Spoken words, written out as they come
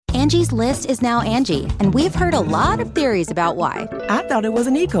Angie's List is now Angie, and we've heard a lot of theories about why. I thought it was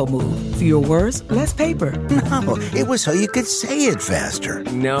an eco move. Fewer words, less paper. No, it was so you could say it faster.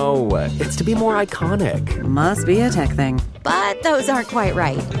 No, it's to be more iconic. Must be a tech thing. But those aren't quite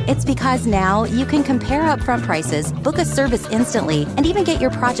right. It's because now you can compare upfront prices, book a service instantly, and even get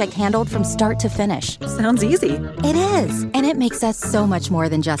your project handled from start to finish. Sounds easy. It is, and it makes us so much more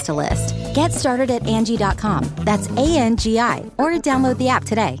than just a list. Get started at Angie.com. That's ANGI, or download the app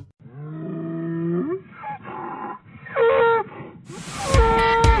today.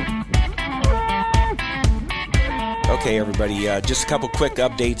 Okay, everybody, just a couple quick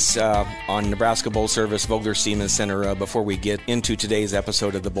updates on Nebraska Bowl Service, Vogler Siemens Center, before we get into today's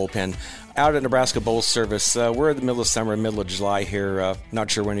episode of The Bullpen. Out at Nebraska Bowl Service, we're in the middle of summer, middle of July here. Not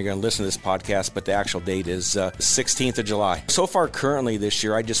sure when you're going to listen to this podcast, but the actual date is 16th of July. So far, currently this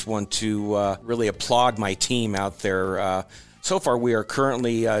year, I just want to really applaud my team out there. So far, we are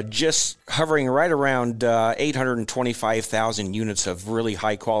currently just hovering right around 825,000 units of really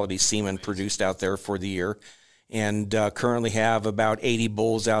high-quality semen produced out there for the year. And currently have about 80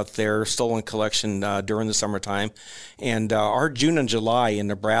 bulls out there, stolen collection during the summertime. And our June and July in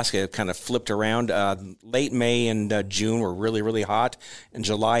Nebraska have kind of flipped around. Late May and June were really, really hot, and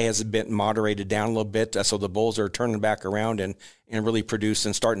July has a bit moderated down a little bit. So the bulls are turning back around and really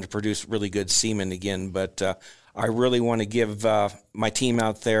starting to produce really good semen again. But I really want to give my team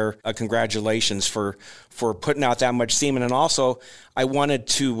out there a congratulations for putting out that much semen. And also, I wanted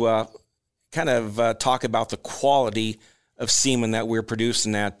to kind of talk about the quality of semen that we're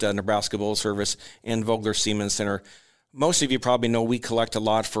producing at Nebraska Bowl Service and Vogler Siemens Center. Most of you probably know we collect a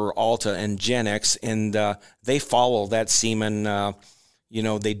lot for Alta and Genex, and they follow that semen.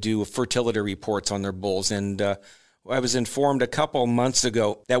 They do fertility reports on their bulls. And I was informed a couple months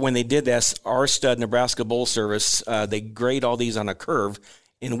ago that when they did this, our stud Nebraska Bowl Service, they grade all these on a curve,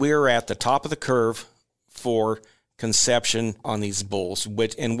 and we're at the top of the curve for conception on these bulls,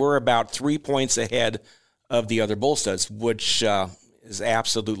 and we're about 3 points ahead of the other bull studs, which is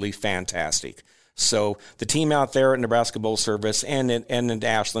absolutely fantastic. So the team out there at Nebraska Bowl Service and at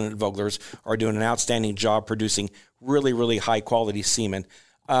Ashland at Vogler's are doing an outstanding job producing really, really high quality semen.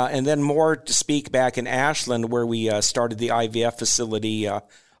 And then more to speak back in Ashland, where we started the IVF facility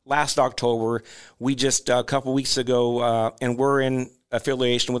last October. We just a couple weeks ago, and we're in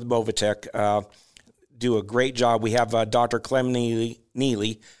affiliation with Bovatech, do a great job. We have Dr. Clem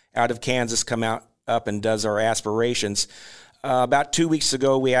Neely out of Kansas come up and does our aspirations. About 2 weeks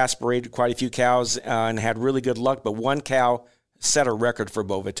ago, we aspirated quite a few cows and had really good luck, but one cow set a record for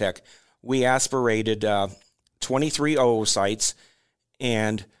Bovatech. We aspirated 23 oocytes,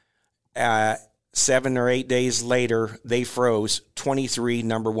 and 7 or 8 days later, they froze 23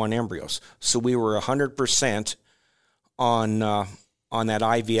 number one embryos. So we were 100% on that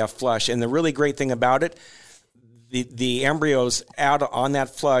IVF flush. And the really great thing about it, the embryos out on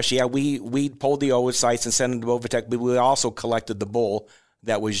that flush, we pulled the oocytes and sent them to Bovatech, but we also collected the bull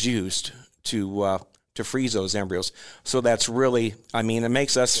that was used to freeze those embryos. So that's really, it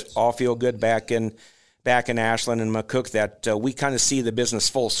makes us all feel good back in Ashland and McCook that we kind of see the business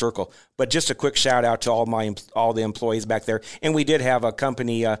full circle. But just a quick shout out to all the employees back there. And we did have a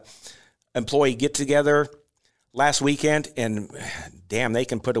company employee get together last weekend, and damn, they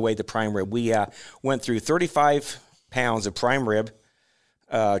can put away the prime rib. We went through 35 pounds of prime rib,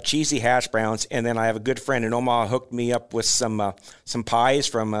 cheesy hash browns, and then I have a good friend in Omaha hooked me up with some pies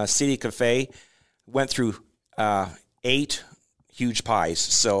from City Cafe. Went through 8 huge pies.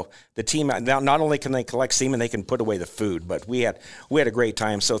 So the team, not only can they collect semen, they can put away the food, but we had a great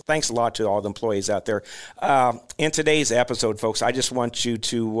time. So thanks a lot to all the employees out there. In today's episode, folks, I just want you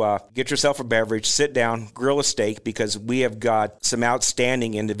to get yourself a beverage, sit down, grill a steak, because we have got some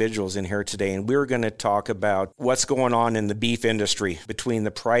outstanding individuals in here today, and we're going to talk about what's going on in the beef industry between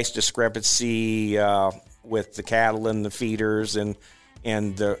the price discrepancy with the cattle and the feeders and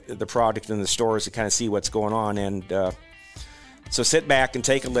the product in the stores to kind of see what's going on. And so sit back and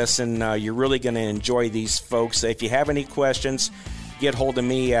take a listen. You're really going to enjoy these folks. If you have any questions, get hold of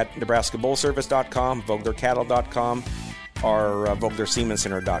me at NebraskaBullService.com, VoglerCattle.com, or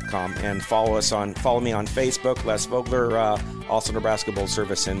VoglerSiemensCenter.com, and follow me on Facebook, Les Vogler, also Nebraska Bowl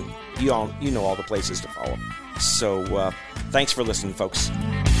Service, and you know all the places to follow. So thanks for listening, folks.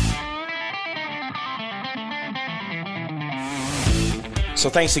 So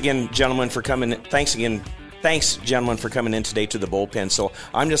thanks again, gentlemen, for coming. Thanks, gentlemen, for coming in today to the bullpen. So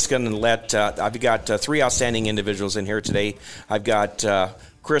I'm just going to let, I've got 3 outstanding individuals in here today. I've got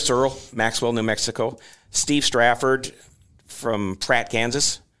Chris Earl, Maxwell, New Mexico, Steve Strafford from Pratt,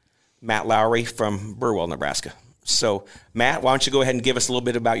 Kansas, Matt Lowry from Burwell, Nebraska. So, Matt, why don't you go ahead and give us a little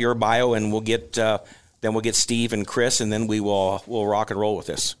bit about your bio, and we'll get Steve and Chris, and then we'll rock and roll with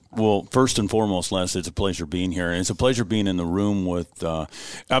this. Well, first and foremost, Les, it's a pleasure being here. And it's a pleasure being in the room with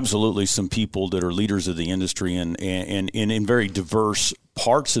absolutely some people that are leaders of the industry and in very diverse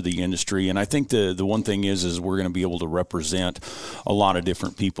parts of the industry. And I think the one thing is we're going to be able to represent a lot of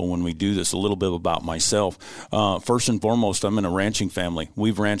different people when we do this. A little bit about myself. First and foremost, I'm in a ranching family.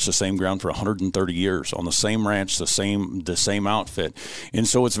 We've ranched the same ground for 130 years on the same ranch, the same outfit. And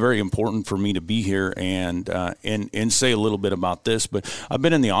so it's very important for me to be here and say a little bit about this. But I've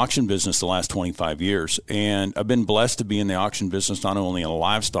been in the auction business the last 25 years, and I've been blessed to be in the auction business not only in the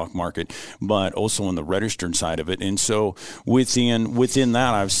livestock market, but also in the registered side of it. And so within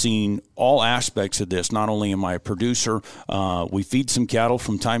that, I've seen all aspects of this. Not only am I a producer, we feed some cattle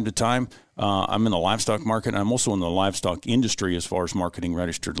from time to time. I'm in the livestock market, and I'm also in the livestock industry as far as marketing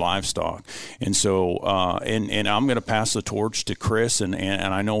registered livestock. And so, and I'm going to pass the torch to Chris, and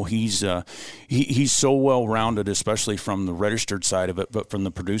I know he's so well-rounded, especially from the registered side of it, but from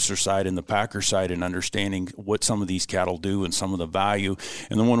the producer side and the packer side, and understanding what some of these cattle do and some of the value.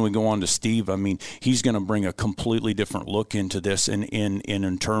 And then when we go on to Steve, I mean, he's going to bring a completely different look into this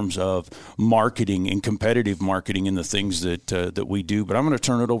in terms of marketing and competitive marketing and the things that we do. But I'm going to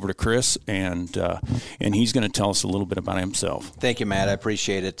turn it over to Chris, and he's going to tell us a little bit about himself. Thank you, Matt. I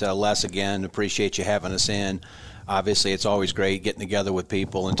appreciate it. Les, again, appreciate you having us in. Obviously, it's always great getting together with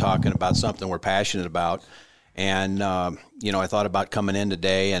people and talking about something we're passionate about. And, I thought about coming in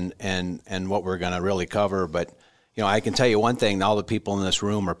today and what we're going to really cover. But, I can tell you one thing, all the people in this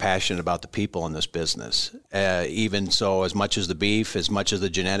room are passionate about the people in this business. Even so, as much as the beef, as much as the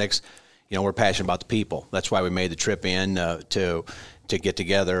genetics, we're passionate about the people. That's why we made the trip in to get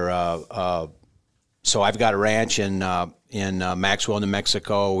together. So I've got a ranch in Maxwell, New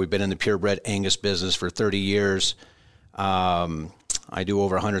Mexico. We've been in the purebred Angus business for 30 years. I do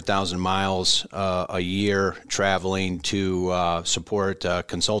over 100,000 miles a year traveling to support a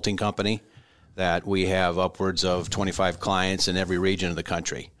consulting company that we have upwards of 25 clients in every region of the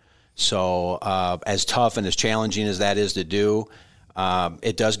country. So as tough and as challenging as that is to do,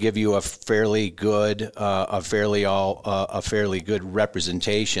 it does give you a fairly good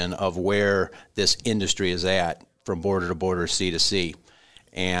representation of where this industry is at from border to border, sea to sea,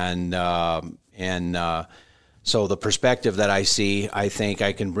 and so the perspective that I see, I think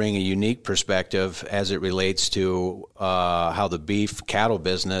I can bring a unique perspective as it relates to how the beef cattle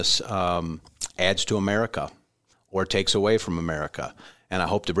business adds to America or takes away from America. And I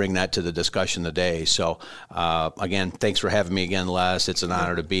hope to bring that to the discussion today. So, again, thanks for having me again, Les. It's an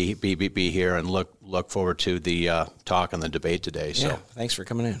honor to be here, and look forward to the talk and the debate today. So, yeah, thanks for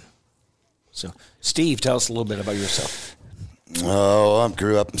coming in. So, Steve, tell us a little bit about yourself. Oh, I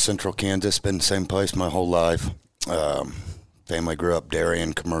grew up in central Kansas, been in the same place my whole life. Family grew up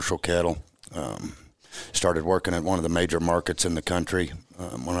dairying commercial cattle. Started working at one of the major markets in the country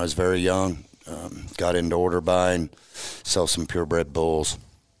when I was very young. Got into order buying, sell some purebred bulls.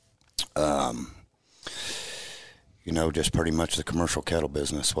 Just pretty much the commercial cattle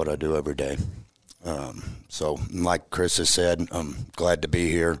business, what I do every day. So like Chris has said, I'm glad to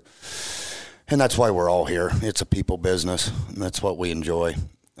be here. And that's why we're all here. It's a people business, and that's what we enjoy.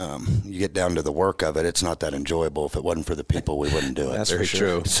 You get down to the work of it, it's not that enjoyable. If it wasn't for the people, we wouldn't do it. That's very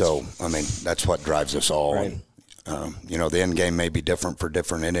true. So, that's what drives us all. Right. The end game may be different for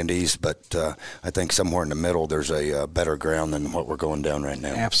different entities, but I think somewhere in the middle there's a better ground than what we're going down right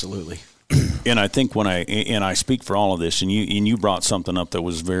now. Absolutely. And I think when I speak for all of this, and you brought something up that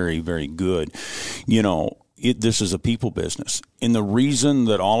was very, very good. This is a people business. And the reason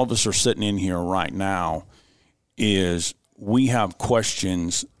that all of us are sitting in here right now is we have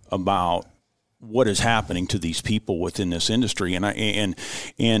questions about what is happening to these people within this industry, and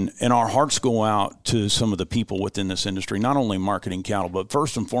our hearts go out to some of the people within this industry, not only marketing cattle, but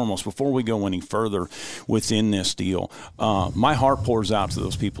first and foremost, before we go any further within this deal, my heart pours out to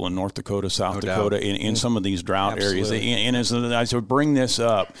those people in North Dakota, South Dakota, in some of these drought areas. And as I bring this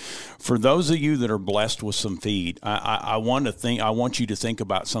up, for those of you that are blessed with some feed, I want you to think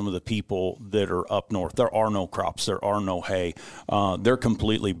about some of the people that are up north. There are no crops, there are no hay, they're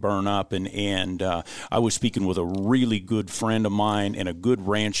completely burned up, and I was speaking with a really good friend of mine and a good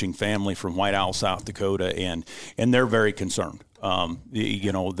ranching family from White Owl, South Dakota, and they're very concerned.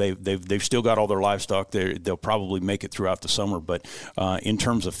 They've still got all their livestock. They'll probably make it throughout the summer, but in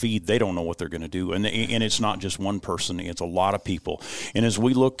terms of feed, they don't know what they're going to do. And it's not just one person; it's a lot of people. And as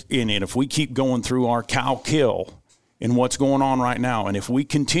we look in, and if we keep going through our cow kill and what's going on right now, and if we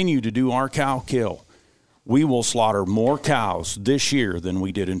continue to do our cow kill, we will slaughter more cows this year than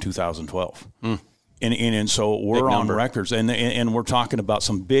we did in 2012. And so we're on records, and we're talking about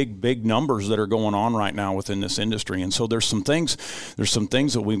some big numbers that are going on right now within this industry. And so there's some things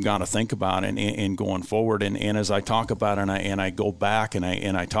that we've got to think about and going forward. And as I talk about it, and I go back and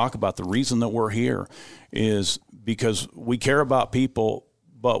I talk about the reason that we're here is because we care about people.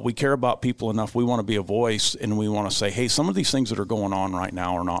 But we care about people enough. We want to be a voice, and we want to say, hey, some of these things that are going on right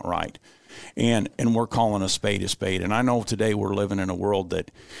now are not right. And we're calling a spade a spade. And I know today we're living in a world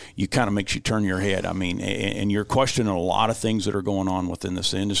that you kind of makes you turn your head. I mean, and you're questioning a lot of things that are going on within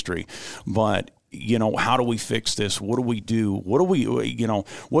this industry. But how do we fix this? What do we do?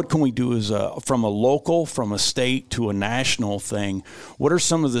 What can we do as from a local, from a state to a national thing? What are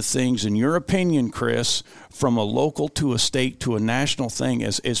some of the things, in your opinion, Chris, from a local to a state to a national thing,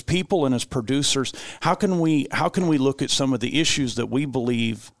 as people and as producers, how can we look at some of the issues that we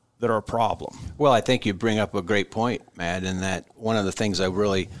believe that are a problem? Well, I think you bring up a great point, Matt, in that one of the things I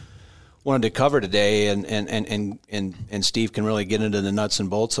really wanted to cover today, and Steve can really get into the nuts and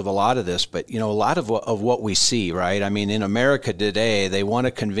bolts of a lot of this, but a lot of what we see, right? I mean, in America today, they want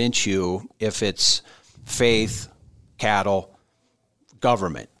to convince you, if it's faith, cattle,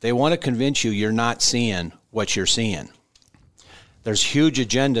 government, they want to convince you you're not seeing what you're seeing. There's huge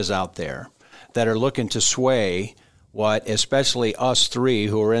agendas out there that are looking to sway what, especially us three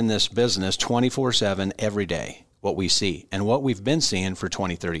who are in this business 24/7 every day, what we see and what we've been seeing for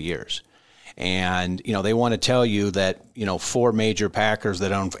 20, 30 years. And, they want to tell you that, 4 major packers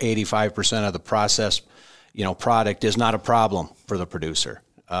that own 85% of the processed, product is not a problem for the producer.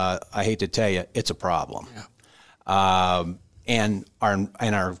 I hate to tell you, it's a problem. Yeah. And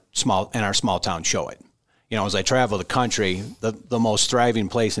our small towns show it. As I travel the country, the most thriving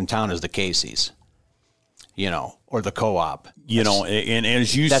place in town is the Casey's, or the co-op. And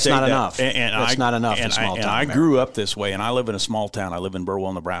as you that's say, not enough. That's not enough in small town. And I grew up this way, and I live in a small town. I live in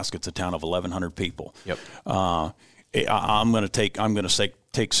Burwell, Nebraska. It's a town of 1,100 people. Yep. I'm going to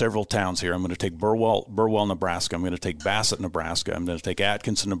take several towns here. I'm going to take Burwell, Nebraska. I'm going to take Bassett, Nebraska. I'm going to take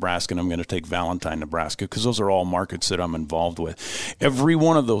Atkinson, Nebraska, and I'm going to take Valentine, Nebraska, because those are all markets that I'm involved with. Every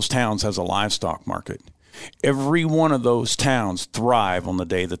one of those towns has a livestock market. Every one of those towns thrive on the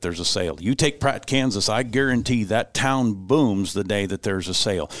day that there's a sale. You take Pratt, Kansas, I guarantee that town booms the day that there's a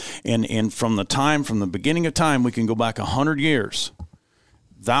sale. And from the beginning of time, we can go back 100 years.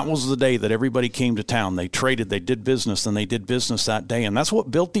 That was the day that everybody came to town. They traded, they did business, and they did business that day. And that's what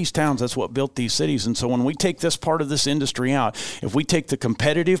built these towns. That's what built these cities. And so when we take this part of this industry out, if we take the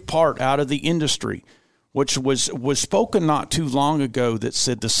competitive part out of the industry, which was spoken not too long ago, that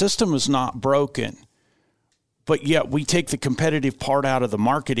said the system is not broken, but yet we take the competitive part out of the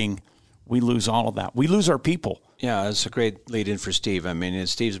marketing, we lose all of that. We lose our people. Yeah, that's a great lead-in for Steve. I mean,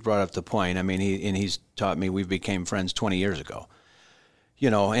 Steve's brought up the point. I mean, he's taught me we became friends 20 years ago.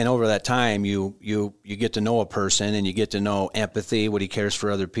 And over that time, you get to know a person, and you get to know empathy, what he cares for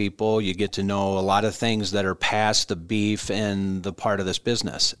other people. You get to know a lot of things that are past the beef and the part of this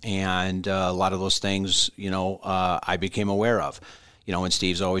business. And a lot of those things, I became aware of. And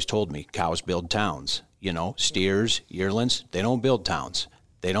Steve's always told me, cows build towns. Steers, yearlings, they don't build towns.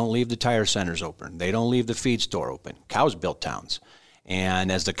 They don't leave the tire centers open. They don't leave the feed store open. Cows build towns.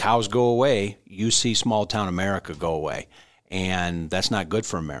 And as the cows go away, you see small town America go away. And that's not good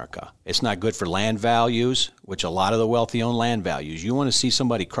for America. It's not good for land values, which a lot of the wealthy own land values. You want to see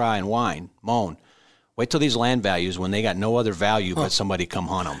somebody cry and whine, moan. Wait till these land values when they got no other value but somebody come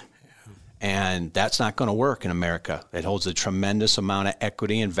hunt them. And that's not going to work in America. It holds a tremendous amount of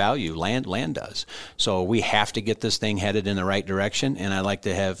equity and value. Land does. So we have to get this thing headed in the right direction. And I'd like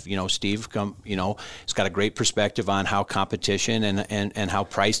to have, Steve come, he's got a great perspective on how competition and how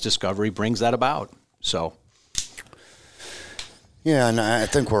price discovery brings that about. So. Yeah, and I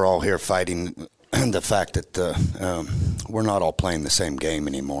think we're all here fighting the fact that we're not all playing the same game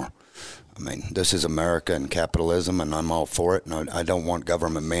anymore. I mean, this is America and capitalism, and I'm all for it. And I don't want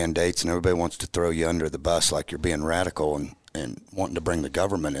government mandates, and everybody wants to throw you under the bus like you're being radical and wanting to bring the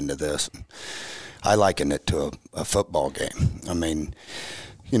government into this. I liken it to a football game. I mean,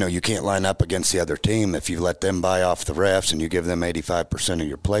 you can't line up against the other team if you let them buy off the refs and you give them 85% of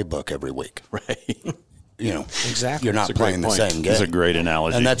your playbook every week. Right. Exactly. You're not playing the same game. That's a great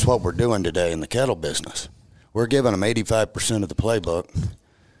analogy. And that's what we're doing today in the cattle business. We're giving them 85% of the playbook.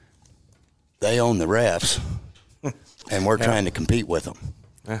 They own the refs, and we're trying to compete with them.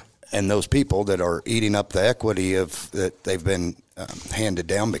 Yeah. And those people that are eating up the equity that they've been handed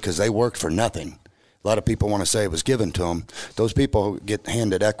down because they worked for nothing. A lot of people want to say it was given to them. Those people get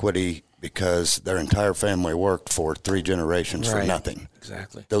handed equity because their entire family worked for 3 generations for nothing.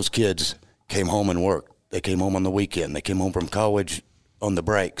 Exactly. Those kids came home and worked. They came home on the weekend. They came home from college on the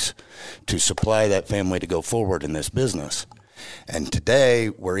brakes to supply that family to go forward in this business. And today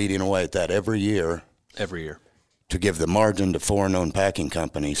we're eating away at that every year to give the margin to foreign-owned packing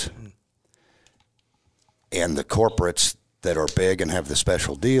companies and the corporates that are big and have the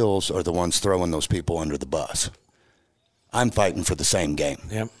special deals are the ones throwing those people under the bus. I'm fighting for the same game.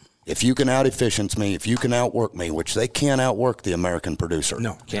 Yep. If you can out-efficiency me, if you can outwork me, which they can't outwork the American producer.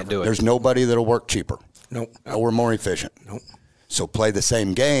 No, can't do it. There's nobody that'll work cheaper. Nope. Or more efficient. Nope. So play the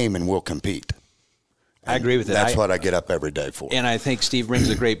same game and we'll compete. I agree with that. That's what I get up every day for. And I think Steve brings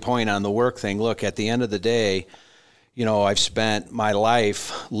a great point on the work thing. Look, at the end of the day, you know, I've spent my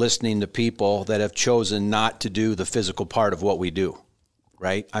life listening to people that have chosen not to do the physical part of what we do,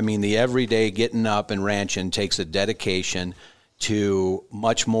 right? I mean, the everyday getting up and ranching takes a dedication to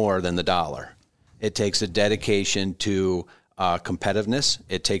much more than the dollar. It takes a dedication to competitiveness.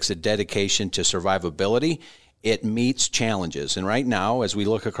 It takes a dedication to survivability. It meets challenges. And right now, as we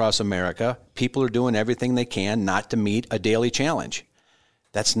look across America, people are doing everything they can not to meet a daily challenge.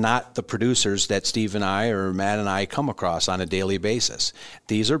 That's not the producers that Steve and I or Matt and I come across on a daily basis.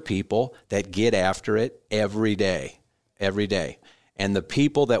 These are people that get after it every day. And the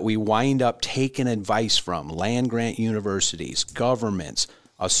people that we wind up taking advice from, land-grant universities, governments,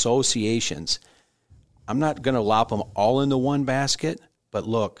 associations, I'm not going to lop them all into one basket, but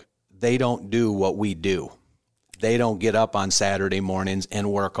look, they don't do what we do. They don't get up on Saturday mornings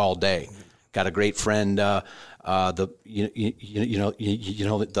and work all day. Got a great friend, the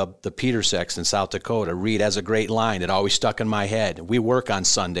Peter Sex in South Dakota. Reed has a great line that always stuck in my head. We work on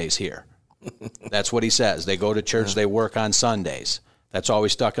Sundays here. That's what he says. They go to church, they work on Sundays. That's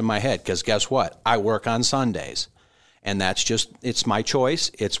always stuck in my head because guess what? I work on Sundays. And that's just, it's my choice.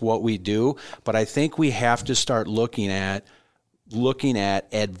 It's what we do. But I think we have to start looking at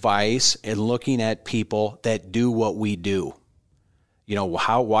advice and looking at people that do what we do. You know,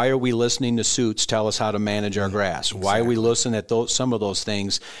 why are we listening to Suits tell us how to manage our grass? Exactly. Why are we listening at some of those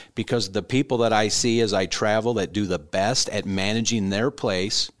things? Because the people that I see as I travel that do the best at managing their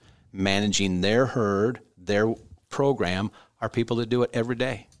place, managing their herd, their program, are people that do it every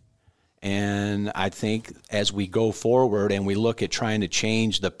day. And I think as we go forward and we look at trying to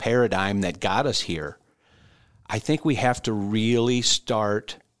change the paradigm that got us here, I think we have to really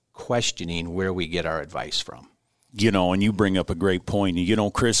start questioning where we get our advice from. You know, and you bring up a great point. You know,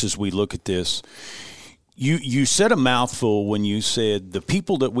 Chris, as we look at this, you said a mouthful when you said the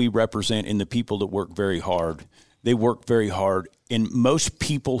people that we represent and the people that work very hard, they work very hard. And most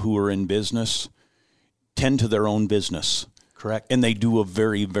people who are in business tend to their own business. Correct. And they do a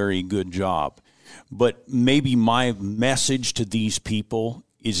very, very good job. But maybe my message to these people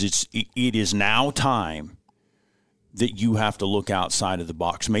is it is now time that you have to look outside of the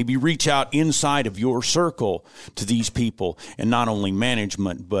box. Maybe reach out inside of your circle to these people, and not only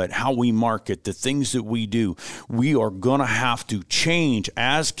management, but how we market, the things that we do. We are going to have to change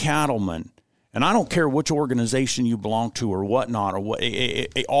as cattlemen. And I don't care which organization you belong to or whatnot, or what.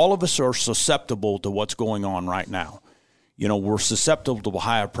 All of us are susceptible to what's going on right now. You know, we're susceptible to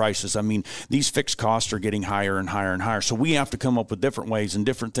higher prices. I mean, these fixed costs are getting higher and higher and higher. So we have to come up with different ways and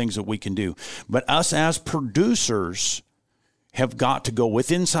different things that we can do. But us as producers have got to go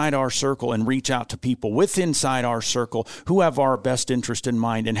within inside our circle and reach out to people within inside our circle who have our best interest in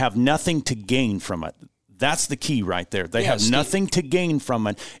mind and have nothing to gain from it. That's the key right there. They have nothing to gain from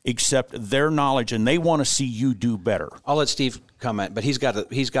it except their knowledge, and they want to see you do better. I'll let Steve comment, but he's got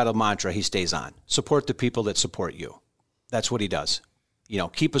a mantra he stays on. Support the people that support you. That's what he does. You know,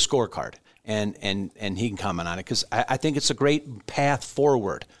 keep a scorecard, and he can comment on it because I think it's a great path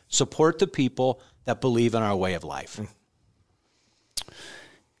forward. Support the people that believe in our way of life.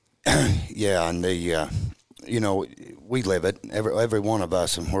 Yeah, and you know, we live it, every one of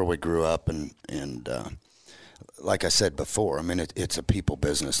us, and where we grew up, and like I said before, I mean, it's a people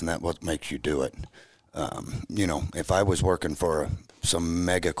business, and that's what makes you do it. You know, if I was working for some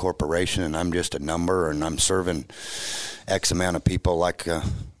mega corporation and I'm just a number and I'm serving X amount of people like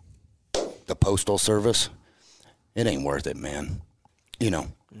the Postal Service, it ain't worth it, man. You know,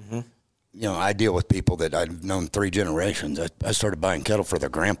 you know, I deal with people that I've known 3 generations. I started buying cattle for their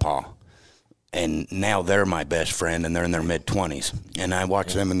grandpa, and now they're my best friend, and they're in their mid-20s. And I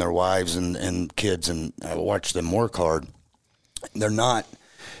watch them and their wives and kids, and I watch them work hard. They're not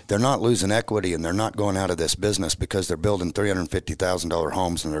losing equity, and they're not going out of this business because they're building $350,000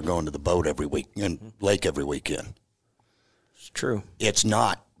 homes and they're going to the boat every week and lake every weekend. It's true. It's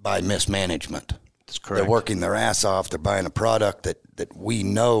not by mismanagement. That's correct. They're working their ass off. They're buying a product that we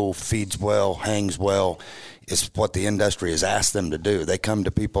know feeds well, hangs well, is what the industry has asked them to do. They come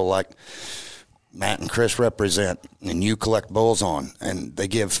to people like Matt and Chris represent, and you collect bulls on, and they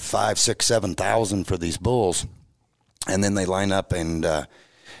give 5, 6, 7,000 for these bulls, and then they line up, and the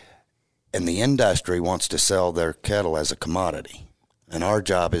industry wants to sell their cattle as a commodity, and our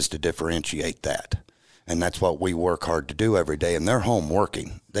job is to differentiate that, and that's what we work hard to do every day. And they're home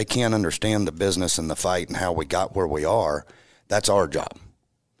working; they can't understand the business and the fight and how we got where we are. That's our job.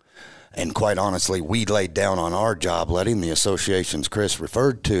 And quite honestly, we laid down on our job, letting the associations Chris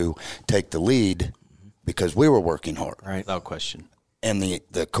referred to take the lead because we were working hard. Right, without question. And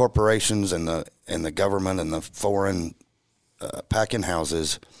the corporations and the government and the foreign packing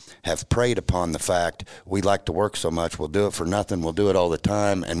houses have preyed upon the fact we like to work so much, we'll do it for nothing, we'll do it all the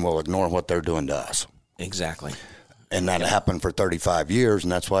time, and we'll ignore what they're doing to us. Exactly. And that happened for 35 years,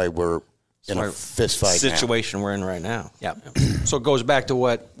 and that's why we're in a fist fight situation we're in right now. Yeah. So it goes back to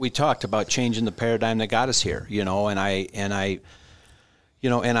what we talked about, changing the paradigm that got us here, and I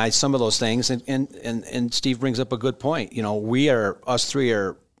some of those things, and Steve brings up a good point. Us three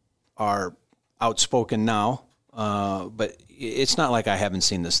are outspoken now, but it's not like I haven't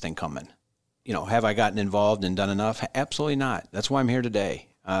seen this thing coming. Have I gotten involved and done enough? Absolutely not. That's why I'm here today.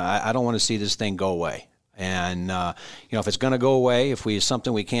 I don't want to see this thing go away. And, if it's going to go away, if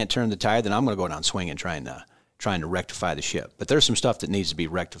something we can't turn the tide, then I'm going to go down swinging trying to rectify the ship. But there's some stuff that needs to be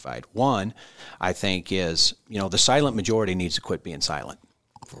rectified. One, I think, is, the silent majority needs to quit being silent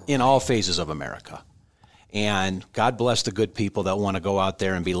in all phases of America. And God bless the good people that want to go out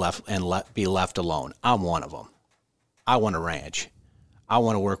there and be left alone. I'm one of them. I want to ranch. I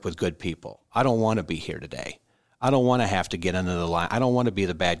want to work with good people. I don't want to be here today. I don't want to have to get under the line. I don't want to be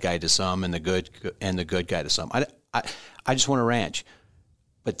the bad guy to some and the good guy to some. I just want to ranch.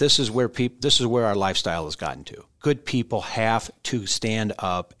 But this is where our lifestyle has gotten to. Good people have to stand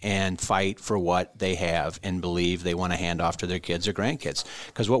up and fight for what they have and believe they want to hand off to their kids or grandkids.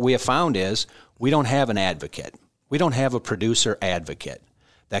 Because what we have found is we don't have an advocate. We don't have a producer advocate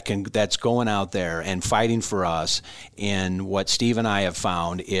that's going out there and fighting for us. And what Steve and I have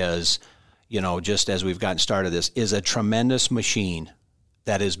found is, just as we've gotten started, this is a tremendous machine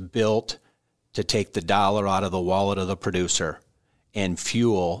that is built to take the dollar out of the wallet of the producer and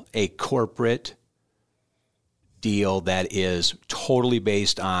fuel a corporate deal that is totally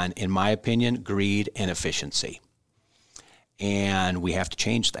based on, in my opinion, greed and efficiency. And we have to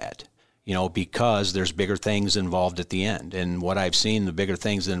change that, because there's bigger things involved at the end. And what I've seen, the bigger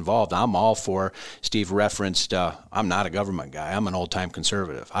things involved, I'm all for. Steve referenced, I'm not a government guy. I'm an old-time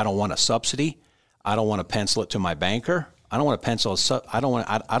conservative. I don't want a subsidy. I don't want to pencil it to my banker. I don't want to I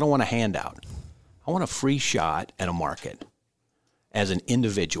don't want a handout. I want a free shot at a market as an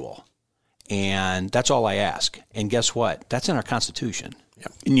individual. And that's all I ask. And guess what? That's in our Constitution.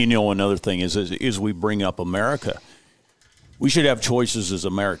 Yep. And another thing is we bring up America. We should have choices as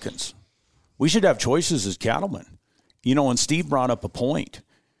Americans. We should have choices as cattlemen. And Steve brought up a point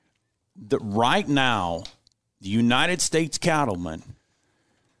that right now, the United States cattleman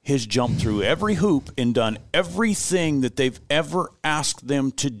has jumped through every hoop and done everything that they've ever asked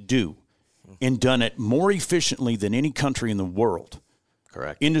them to do and done it more efficiently than any country in the world.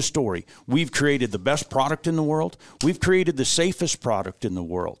 Correct. End of story. We've created the best product in the world. We've created the safest product in the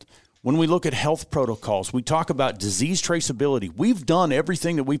world. When we look at health protocols, we talk about disease traceability. We've done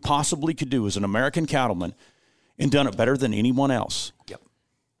everything that we possibly could do as an American cattleman and done it better than anyone else. Yep.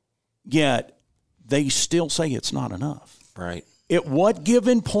 Yet they still say it's not enough. Right. At what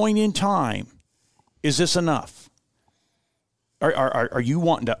given point in time is this enough? Are you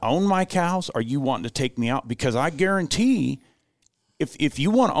wanting to own my cows? Are you wanting to take me out? Because I guarantee if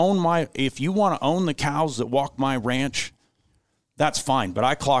you want to own the cows that walk my ranch, that's fine, but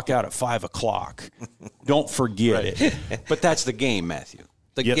I clock out at 5 o'clock. Don't forget it. But that's the game, Matthew.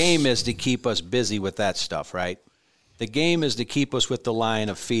 The game is to keep us busy with that stuff, right? The game is to keep us with the line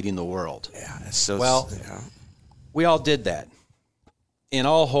of feeding the world. Yeah. We all did that in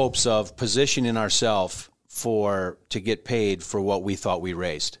all hopes of positioning ourselves to get paid for what we thought we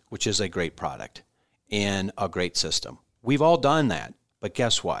raised, which is a great product in a great system. We've all done that, but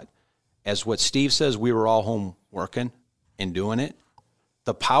guess what? As what Steve says, we were all home working and doing it.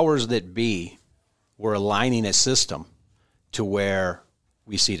 The powers that be were aligning a system to where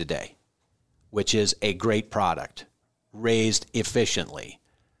we see today, which is a great product raised efficiently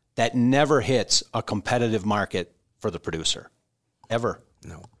that never hits a competitive market for the producer. Ever.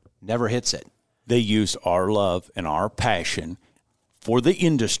 No. Never hits it. They used our love and our passion for the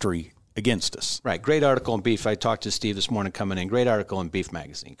industry against us. Right. Great article in Beef. I talked to Steve this morning coming in. Great article in Beef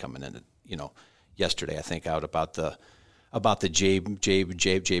Magazine coming in, yesterday, I think, out about the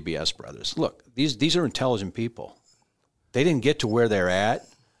JBS brothers. Look, these are intelligent people. They didn't get to where they're at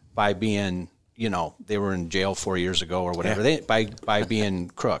by being, they were in jail 4 years ago or whatever, by being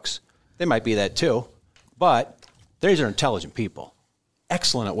crooks. They might be that too, but these are intelligent people,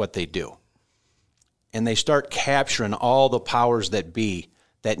 excellent at what they do. And they start capturing all the powers that be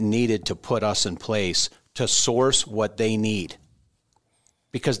that needed to put us in place to source what they need.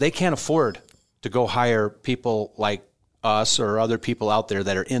 Because they can't afford to go hire people like us or other people out there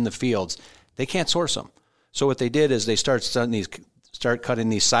that are in the fields. They can't source them. So what they did is they start cutting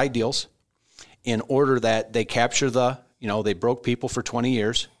these side deals in order that they capture they broke people for 20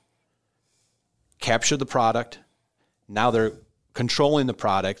 years, capture the product. Now they're controlling the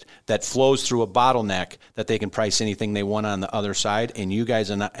product that flows through a bottleneck that they can price anything they want on the other side. And you guys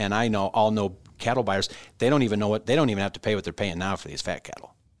and I all know cattle buyers, they don't even have to pay what they're paying now for these fat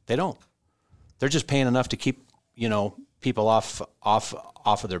cattle. They don't. They're just paying enough to keep, people off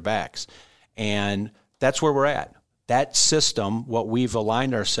of their backs. And that's where we're at. That system, what we've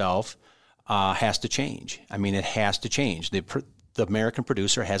aligned ourselves, has to change. I mean, it has to change. The American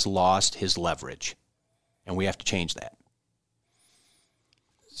producer has lost his leverage, and we have to change that.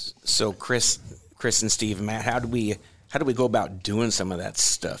 So, Chris and Steve and Matt, how do we go about doing some of that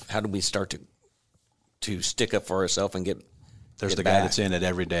stuff? How do we start to stick up for ourselves and get? There's the guy that's in it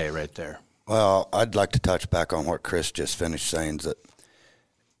every day, right there. Well, I'd like to touch back on what Chris just finished saying, that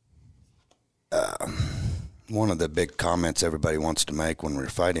one of the big comments everybody wants to make when we're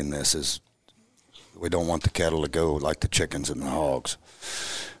fighting this is we don't want the cattle to go like the chickens and the hogs.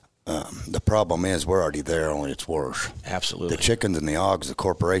 The problem is we're already there, only it's worse. Absolutely. The chickens and the hogs, the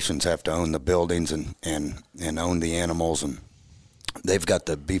corporations have to own the buildings and own the animals, and they've got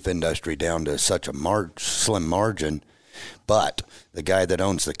the beef industry down to such a slim margin. But the guy that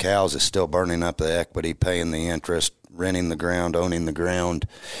owns the cows is still burning up the equity, paying the interest, renting the ground, owning the ground.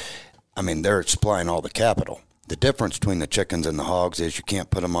 I mean, they're supplying all the capital. The difference between the chickens and the hogs is you can't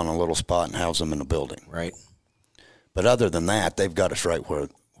put them on a little spot and house them in a building. Right. But other than that, they've got us right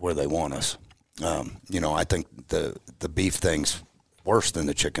where they want us. I think the beef thing's worse than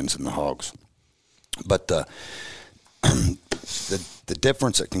the chickens and the hogs. But the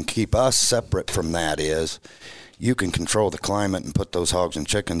difference that can keep us separate from that is you can control the climate and put those hogs and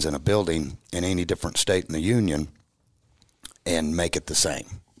chickens in a building in any different state in the union and make it the same.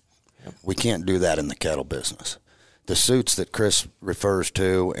 Yep. We can't do that in the cattle business. The suits that Chris refers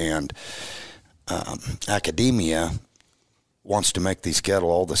to and academia wants to make these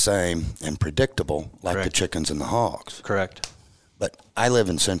cattle all the same and predictable like Correct. The chickens and the hogs. Correct. But I live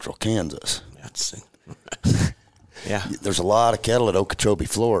in central Kansas. Yeah. There's a lot of cattle at Okeechobee,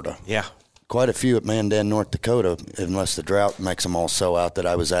 Florida. Yeah. Quite a few at Mandan, North Dakota, unless the drought makes them all sell out that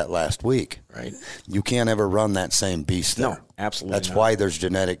I was at last week. Right. You can't ever run that same beast there. No, absolutely That's not. why there's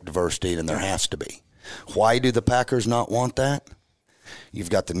genetic diversity, and there has to be. Why do the Packers not want that? You've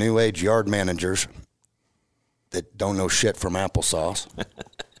got the new age yard managers that don't know shit from applesauce.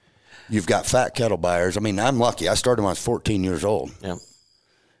 You've got fat cattle buyers. I mean, I'm lucky. I started when I was 14 years old. Yeah.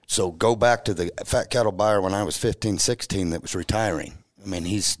 So go back to the fat cattle buyer when I was 15, 16 that was retiring. I mean,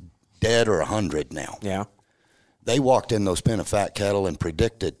 he's dead or 100 now. Yeah. They walked in those pen of fat cattle and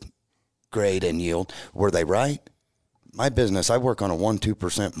predicted grade and yield. Were they right? My business, I work on a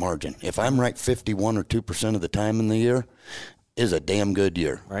 1-2% margin. If I'm right 51 or 2% of the time in the year, is a damn good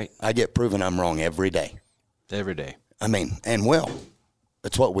year. Right. I get proven I'm wrong every day. Every day. I mean, and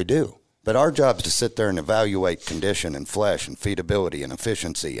that's what we do. But our job is to sit there and evaluate condition and flesh and feedability and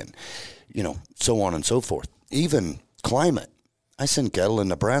efficiency and, so on and so forth. Even climate. I send cattle in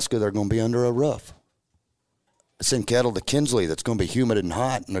Nebraska, they're going to be under a roof. I send cattle to Kinsley that's going to be humid and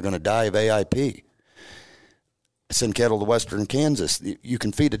hot, and they're going to die of AIP. I send cattle to western Kansas. You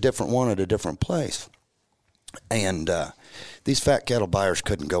can feed a different one at a different place. And these fat cattle buyers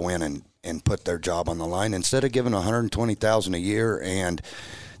couldn't go in and put their job on the line. Instead of giving $120,000 a year and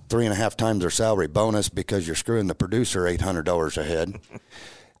 3.5 times their salary bonus because you're screwing the producer $800 a head,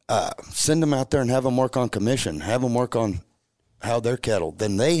 send them out there and have them work on commission, have them work on how their cattle.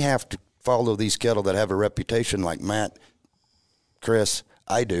 Then they have to follow these cattle that have a reputation like Matt, Chris,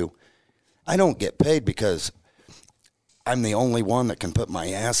 I do. I don't get paid because I'm the only one that can put my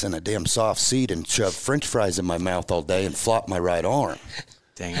ass in a damn soft seat and shove French fries in my mouth all day and flop my right arm.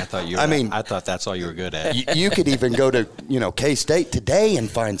 Dang, I thought that's all you were good at. You could even go to, K-State today and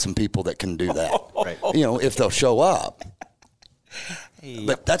find some people that can do that. Right. If they'll show up.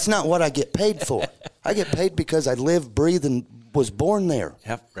 But that's not what I get paid for. I get paid because I live, breathe, and was born there.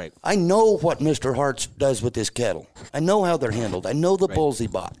 Yep. Right. I know what Mr. Hartz does with his cattle. I know how they're handled. I know the bulls he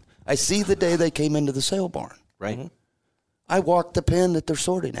bought. I see the day they came into the sale barn. Right. Mm-hmm. I walk the pen that they're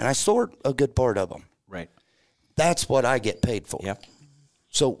sorting, and I sort a good part of them. Right. That's what I get paid for. Yep.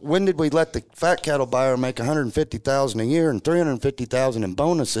 So when did we let the fat cattle buyer make $150,000 a year and $350,000 in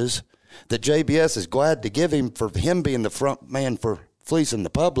bonuses that JBS is glad to give him for him being the front man for fleecing the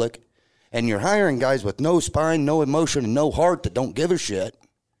public? And you're hiring guys with no spine, no emotion, and no heart that don't give a shit.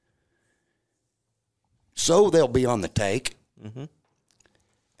 So they'll be on the take. Mm-hmm.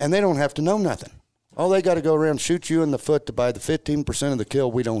 And they don't have to know nothing. All they got to go around shoot you in the foot to buy the 15% of the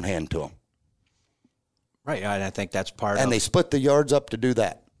kill we don't hand to them. Right, and I think that's part of... And they split the yards up to do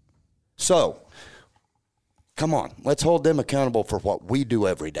that. So, come on, let's hold them accountable for what we do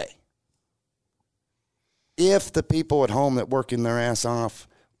every day. If the people at home that working their ass off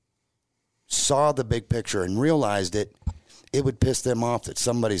saw the big picture and realized it, it would piss them off that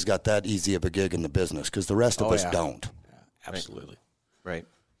somebody's got that easy of a gig in the business, because the rest of us don't. Yeah, absolutely. Right.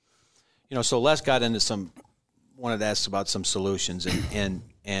 You know, so Les got into wanted to ask about some solutions, and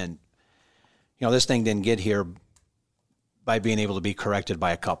you know, this thing didn't get here by being able to be corrected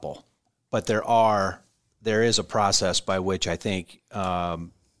by a couple, but there is a process by which I think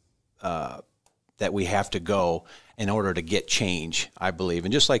that we have to go in order to get change, I believe.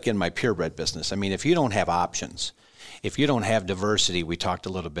 And just like in my purebred business, I mean, if you don't have options, if you don't have diversity, we talked a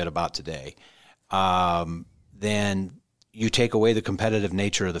little bit about today, then you take away the competitive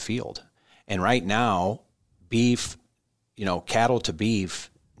nature of the field. And right now, beef, you know, cattle to beef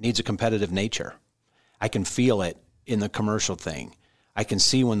needs a competitive nature. I can feel it in the commercial thing. I can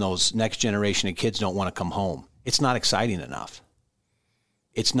see when those next generation of kids don't want to come home. It's not exciting enough.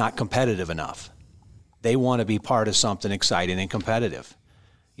 It's not competitive enough. They want to be part of something exciting and competitive.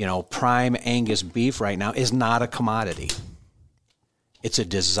 You know, prime Angus beef right now is not a commodity. It's a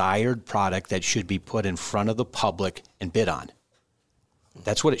desired product that should be put in front of the public and bid on.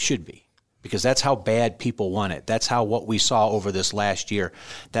 That's what it should be, because that's how bad people want it. That's how what we saw over this last year,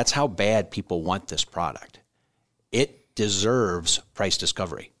 that's how bad people want this product. It deserves price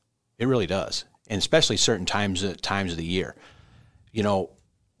discovery. It really does, and especially certain times of the year. You know,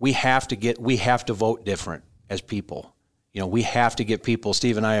 we have to vote different as people. You know, we have to get people.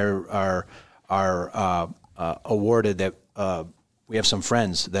 Steve and I are awarded that. We have some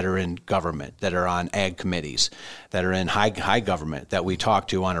friends that are in government, that are on ag committees, that are in high government that we talk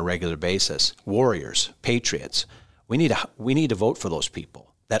to on a regular basis. Warriors, patriots. We need to vote for those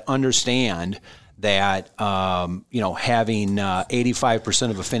people that understand that you know, having 85%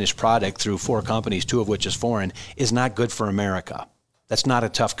 of a finished product through 4 companies, 2 of which is foreign, is not good for America. That's not a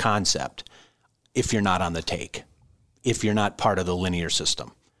tough concept if you're not on the take, if you're not part of the linear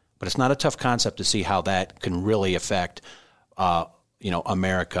system. But it's not a tough concept to see how that can really affect you know,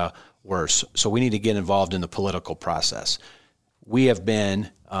 America worse. So we need to get involved in the political process. We have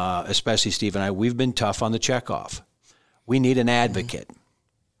been, especially Steve and I, we've been tough on the checkoff. We need an advocate.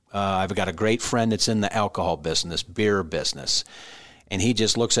 I've got a great friend that's in the alcohol business, beer business, and he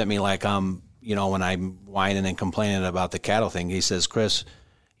just looks at me like I'm, you know, when I'm whining and complaining about the cattle thing, he says, Chris,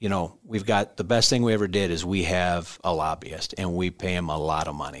 you know, we've got the best thing we ever did is we have a lobbyist, and we pay him a lot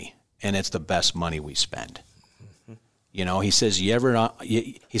of money, and it's the best money we spend. You know, he says, you ever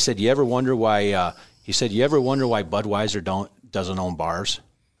wonder why Budweiser doesn't own bars?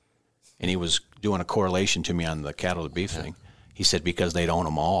 And he was doing a correlation to me on the cattle to beef thing. He said, because they own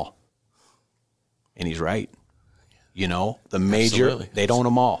them all. And he's right. You know, the major, they own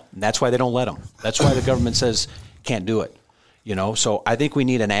them all. And that's why they don't let them. That's why the government says can't do it. You know, so I think we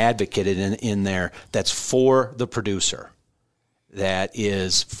need an advocate in there that's for the producer, that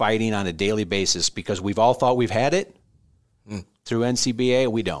is fighting on a daily basis, because we've all thought we've had it. Through NCBA,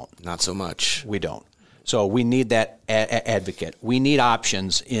 we don't. Not so much. We don't. So we need that advocate. We need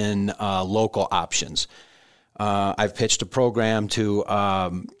options in local options. I've pitched a program to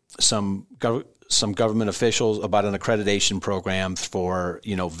some government officials about an accreditation program for,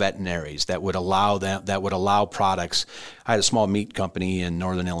 you know, veterinaries that would allow products. I had a small meat company in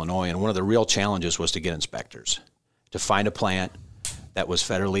Northern Illinois, and one of the real challenges was to get inspectors, to find a plant that was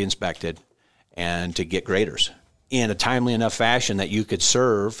federally inspected, and to get graders in a timely enough fashion that you could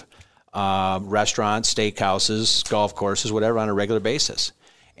serve restaurants, steakhouses, golf courses, whatever, on a regular basis.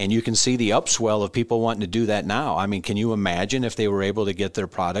 And you can see the upswell of people wanting to do that now. I mean, can you imagine if they were able to get their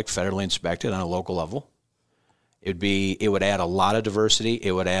product federally inspected on a local level? It would add a lot of diversity.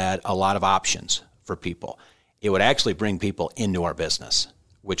 It would add a lot of options for people. It would actually bring people into our business.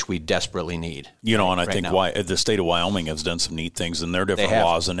 which we desperately need. You know, and I right think now. the state of Wyoming has done some neat things in their different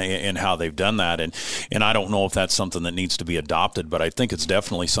laws and how they've done that. And I don't know if that's something that needs to be adopted, but I think it's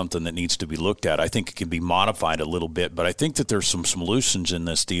definitely something that needs to be looked at. I think it can be modified a little bit, but I think that there's some solutions in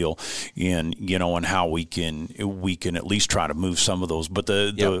this deal in, you know, and how we can at least try to move some of those. But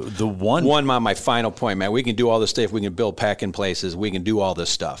the one my final point, man, we can do all this stuff. We can build packing places. We can do all this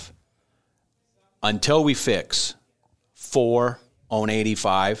stuff. Until we fix 4 own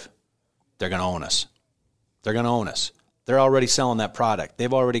 85, they're going to own us. They're going to own us. They're already selling that product.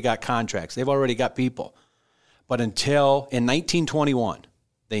 They've already got contracts. They've already got people. But until in 1921,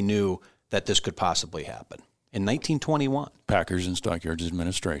 they knew that this could possibly happen. In 1921. Packers and Stockyards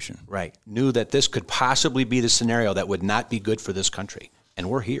Administration. Right. Knew that this could possibly be the scenario that would not be good for this country. And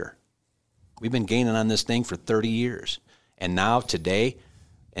we're here. We've been gaining on this thing for 30 years. And now today,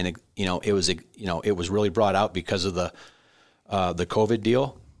 and it was really brought out because of the COVID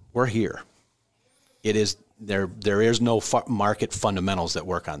deal. We're here. It is there is no market fundamentals that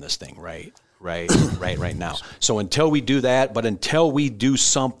work on this thing right now. So until we do that, but until we do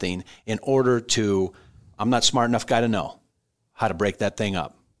something in order to, I'm not smart enough guy to know how to break that thing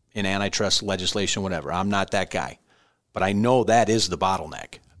up in antitrust legislation, whatever. I'm not that guy. But I know that is the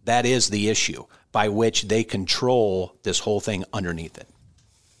bottleneck. That is the issue by which they control this whole thing underneath it.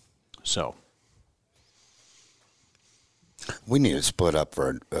 So we need to split up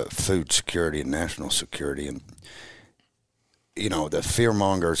for food security and national security. And, you know, the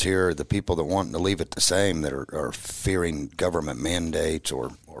fearmongers here, the people that want to leave it the same, that are fearing government mandates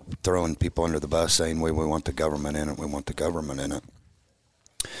or throwing people under the bus saying, we want the government in it, we want the government in it.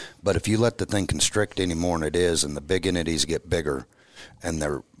 But if you let the thing constrict any more than it is, and the big entities get bigger and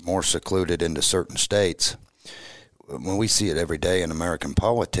they're more secluded into certain states, when we see it every day in American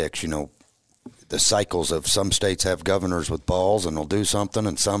politics, you know, the cycles of some states have governors with balls and will do something,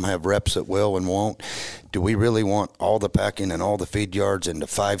 and some have reps that will and won't. Do we really want all the packing and all the feed yards into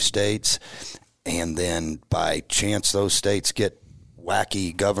 5 states, and then by chance those states get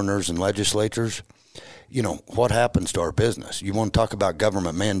wacky governors and legislatures? You know, what happens to our business? You want to talk about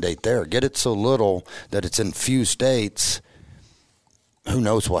government mandate there. Get it so little that it's in few states, who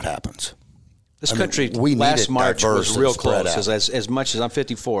knows what happens? This country, last March was real close. As much as I'm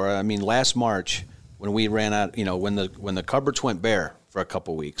 54, I mean, last March when we ran out, you know, when the cupboards went bare for a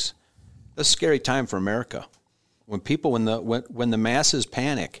couple weeks, that's a scary time for America. When the masses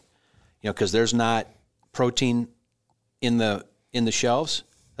panic, you know, because there's not protein in the shelves,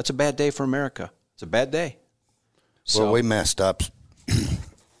 that's a bad day for America. It's a bad day. So, well, we messed up.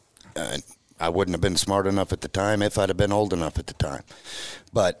 I wouldn't have been smart enough at the time if I'd have been old enough at the time.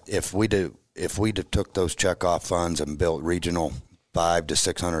 But if we'd have took those checkoff funds and built regional 500 to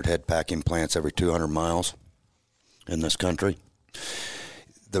 600 head packing plants every 200 miles in this country,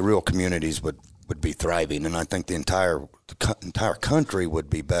 the real communities would be thriving, and I think the entire country would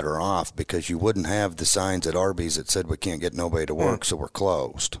be better off, because you wouldn't have the signs at Arby's that said we can't get nobody to work, so we're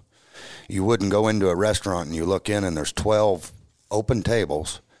closed. You wouldn't go into a restaurant and you look in and there's 12 open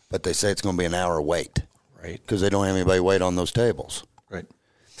tables, but they say it's going to be an hour wait, right? Because they don't have anybody wait on those tables. Right.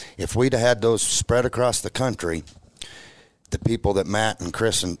 If we'd have had those spread across the country, the people that Matt and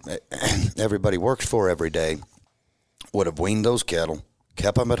Chris and everybody works for every day would have weaned those cattle,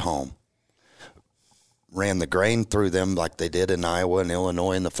 kept them at home, ran the grain through them like they did in Iowa and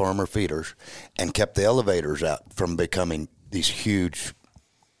Illinois and the farmer feeders, and kept the elevators out from becoming these huge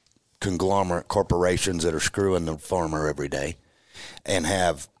conglomerate corporations that are screwing the farmer every day, and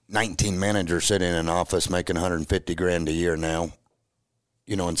have 19 managers sitting in an office making $150,000 a year now,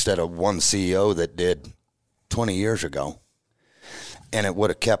 you know, instead of one CEO that did 20 years ago. And it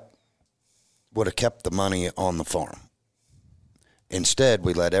would have kept the money on the farm. Instead,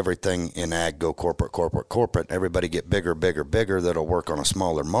 we let everything in ag go corporate. Everybody get bigger. That'll work on a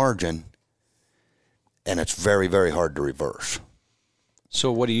smaller margin, and it's very, very hard to reverse.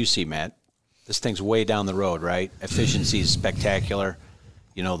 So what do you see, Matt? This thing's way down the road, right? Efficiency is spectacular.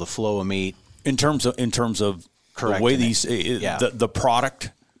 You know, the flow of meat. In terms of the way these the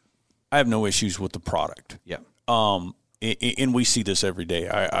product, I have no issues with the product. Yeah. And we see this every day.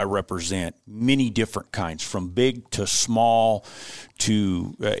 I represent many different kinds, from big to small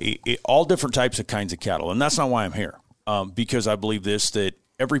to all different types of kinds of cattle. And that's not why I'm here, because I believe that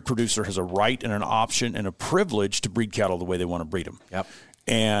every producer has a right and an option and a privilege to breed cattle the way they want to breed them. Yep.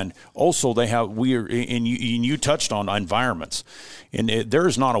 And also you touched on environments. And there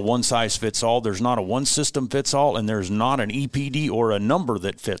is not a one-size-fits-all. There's not a one-system-fits-all, and there's not an EPD or a number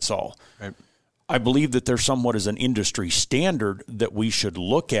that fits all. Right. I believe that there's somewhat as an industry standard that we should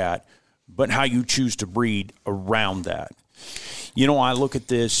look at, but how you choose to breed around that. I look at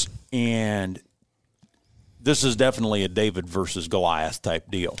this, and this is definitely a David versus Goliath type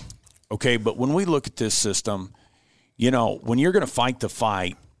deal. Okay, but when we look at this system, when you're going to fight the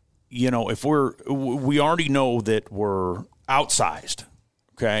fight, if we already know that we're outsized,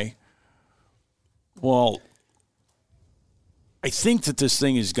 okay? Well, I think that this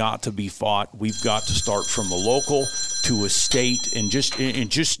thing has got to be fought. We've got to start from a local to a state, and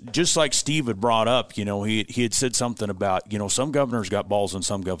just like Steve had brought up, he had said something about, some governors got balls and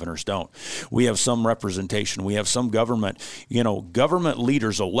some governors don't. We have some representation. We have some government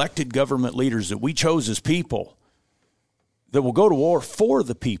leaders, elected government leaders that we chose as people that will go to war for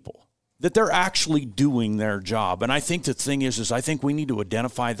the people, that they're actually doing their job. And I think the thing is I think we need to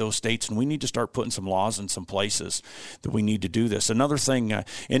identify those states, and we need to start putting some laws in some places that we need to do this. Another thing,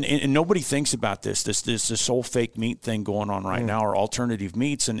 and nobody thinks about this whole fake meat thing going on right now, or alternative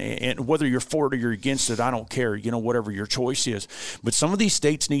meats, and whether you're for it or you're against it, I don't care, whatever your choice is. But some of these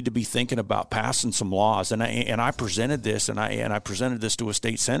states need to be thinking about passing some laws. And I presented this, and I presented this to a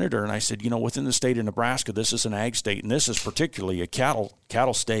state senator, and I said, within the state of Nebraska, this is an ag state, and this is particularly a cattle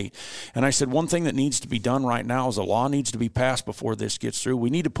state. And I said, one thing that needs to be done right now is a law needs to be passed before this gets through. We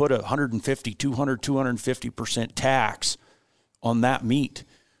need to put 150, 200, 250% tax on that meat.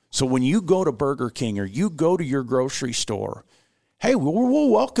 So when you go to Burger King or you go to your grocery store, hey, we'll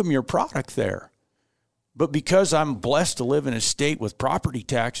welcome your product there. But because I'm blessed to live in a state with property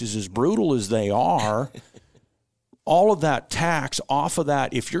taxes as brutal as they are, all of that tax off of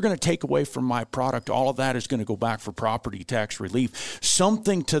that, if you're going to take away from my product, all of that is going to go back for property tax relief.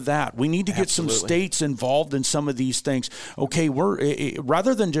 Something to that. We need to get some states involved in some of these things. Okay,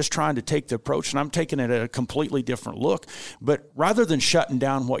 rather than just trying to take the approach, and I'm taking it at a completely different look, but rather than shutting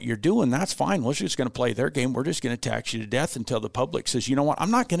down what you're doing, that's fine. We're just going to play their game. We're just going to tax you to death until the public says, you know what,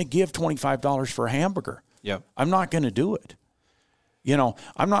 I'm not going to give $25 for a hamburger. Yep. I'm not going to do it.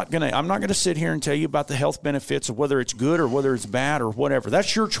 I'm not gonna sit here and tell you about the health benefits of whether it's good or whether it's bad or whatever.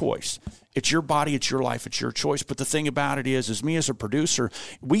 That's your choice. It's your body, it's your life, it's your choice. But the thing about it is me as a producer,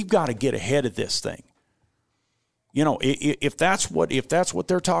 we've got to get ahead of this thing. If that's what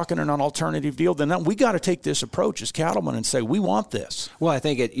they're talking in an alternative deal, then we got to take this approach as cattlemen and say we want this. Well, I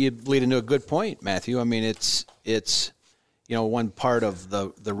think you lead into a good point, Matthew. I mean, it's one part of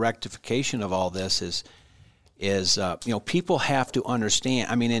the rectification of all this is people have to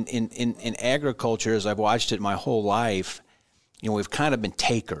understand. I mean, in agriculture, as I've watched it my whole life, we've kind of been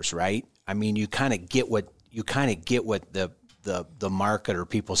takers, right? I mean, you kind of get what the market or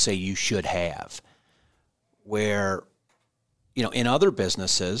people say you should have. Where, in other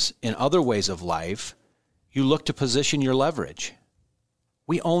businesses, in other ways of life, you look to position your leverage.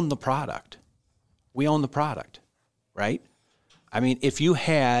 We own the product. Right? I mean, if you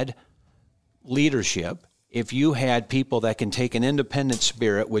had leadership, if you had people that can take an independent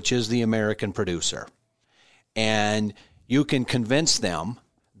spirit, which is the American producer, and you can convince them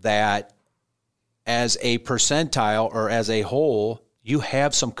that as a percentile or as a whole, you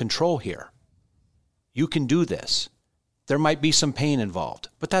have some control here. You can do this. There might be some pain involved,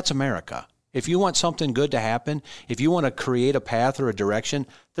 but that's America. If you want something good to happen, if you want to create a path or a direction,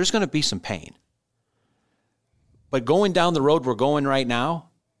 there's going to be some pain. But going down the road we're going right now,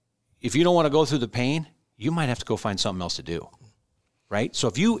 if you don't want to go through the pain, you might have to go find something else to do, right?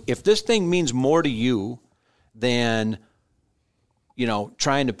 So if this thing means more to you than,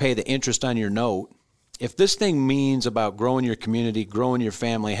 trying to pay the interest on your note, if this thing means about growing your community, growing your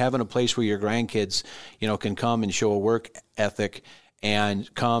family, having a place where your grandkids, can come and show a work ethic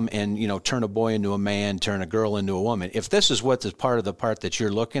and come and, turn a boy into a man, turn a girl into a woman, if this is what is part of the part that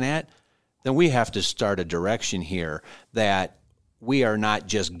you're looking at, then we have to start a direction here that we are not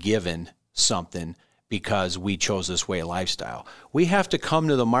just given something because we chose this way of lifestyle. We have to come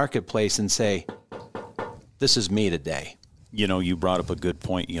to the marketplace and say, this is me today. You brought up a good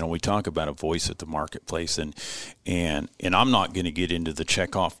point. We talk about a voice at the marketplace, and I'm not going to get into the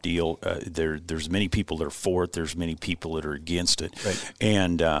checkoff deal. There's many people that are for it. There's many people that are against it. Right.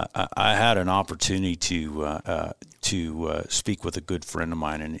 And I had an opportunity to speak with a good friend of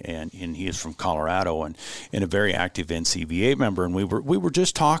mine, and he is from Colorado and a very active NCBA member. And we were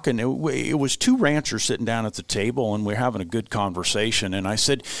just talking. It was two ranchers sitting down at the table, and we're having a good conversation. And I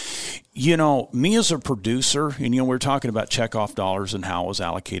said, me as a producer, and we were talking about checkoff dollars and how it was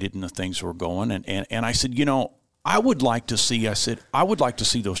allocated and the things were going. And I said, I would like to see those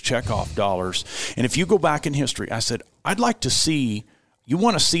checkoff dollars. And if you go back in history, I said, I'd like to see, you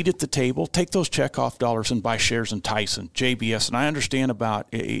want a seat at the table, take those checkoff dollars and buy shares in Tyson, JBS. And I understand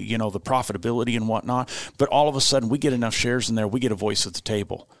about, the profitability and whatnot, but all of a sudden we get enough shares in there, we get a voice at the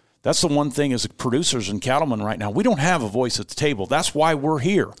table. That's the one thing as producers and cattlemen right now. We don't have a voice at the table. That's why we're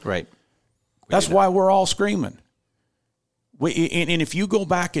here. Right. That's why we're all screaming. And if you go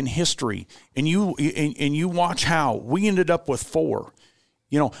back in history and you watch how we ended up with 4,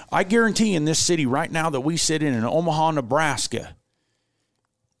 I guarantee in this city right now that we sit in Omaha, Nebraska,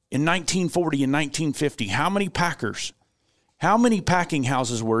 in 1940 and 1950, how many packing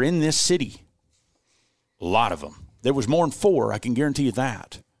houses were in this city? A lot of them. There was more than 4, I can guarantee you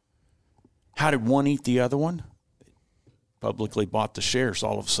that. How did one eat the other one? Publicly bought the shares.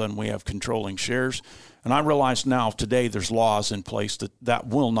 All of a sudden we have controlling shares. And I realize now today there's laws in place that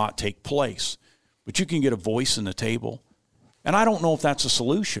will not take place. But you can get a voice in the table. And I don't know if that's a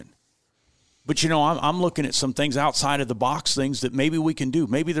solution. But, I'm looking at some things outside of the box, things that maybe we can do.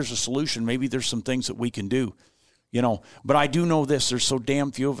 Maybe there's a solution. Maybe there's some things that we can do. But I do know this. There's so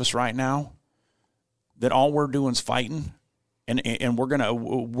damn few of us right now that all we're doing is fighting. And we're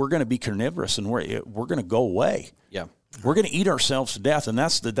gonna be carnivorous, and we're gonna go away. Yeah. We're going to eat ourselves to death, and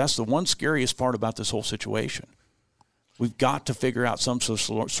that's the one scariest part about this whole situation. We've got to figure out some sort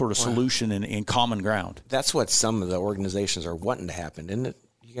of solution and common ground. That's what some of the organizations are wanting to happen, isn't it?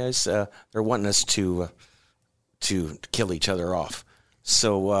 You guys, they're wanting us to kill each other off.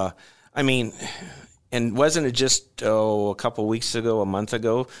 So, and wasn't it just a couple weeks ago, a month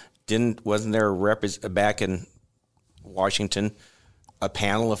ago? Wasn't there back in Washington, a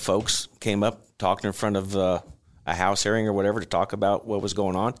panel of folks came up talking in front of a House hearing or whatever to talk about what was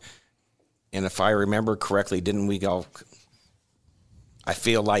going on? And if I remember correctly, didn't we go? I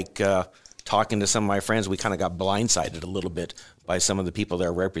feel like talking to some of my friends, we kind of got blindsided a little bit by some of the people that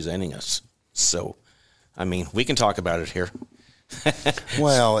are representing us. So, we can talk about it here.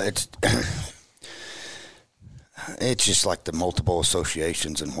 Well, it's just like the multiple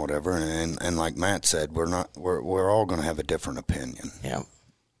associations and whatever, and like Matt said, we're all going to have a different opinion. Yeah.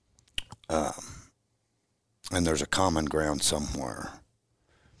 And there's a common ground somewhere.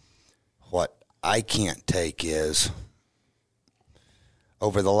 What I can't take is,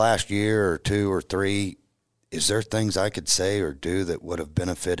 over the last year or 2 or 3, is there things I could say or do that would have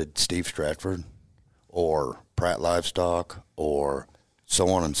benefited Steve Stratford or Pratt Livestock or so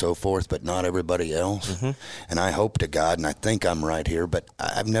on and so forth, but not everybody else? Mm-hmm. And I hope to God, and I think I'm right here, but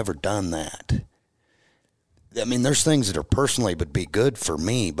I've never done that. There's things that are personally would be good for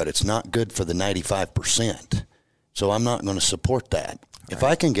me, but it's not good for the 95%. So I'm not going to support that. Right. If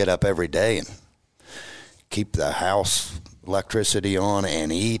I can get up every day and keep the house electricity on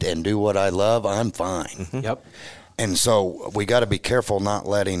and eat and do what I love, I'm fine. Mm-hmm. Yep. And so we got to be careful not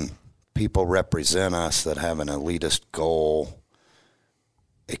letting people represent us that have an elitist goal,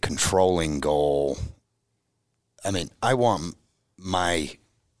 a controlling goal. I want my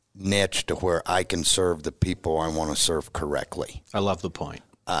niche to where I can serve the people I want to serve correctly. I love the point.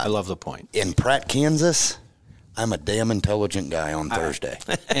 In Pratt, Kansas, I'm a damn intelligent guy on Thursday.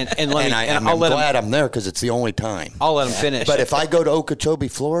 I'm glad I'm there because it's the only time. I'll let him finish. But if I go to Okeechobee,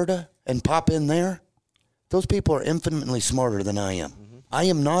 Florida, and pop in there, those people are infinitely smarter than I am. Mm-hmm. I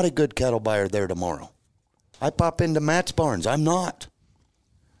am not a good cattle buyer there tomorrow. I pop into Matt's barns. I'm not.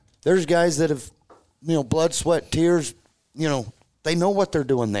 There's guys that have, blood, sweat, tears, they know what they're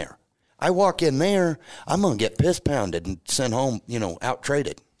doing there. I walk in there, I'm going to get piss pounded and sent home, out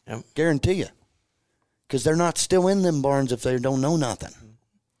traded. Yep. Guarantee you. Because they're not still in them barns if they don't know nothing.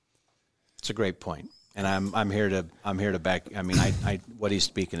 It's a great point. And I'm here to back. What he's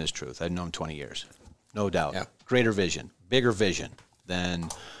speaking is truth. I've known him 20 years. No doubt. Yeah. Greater vision, bigger vision than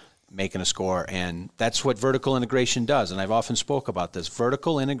making a score. And that's what vertical integration does. And I've often spoke about this.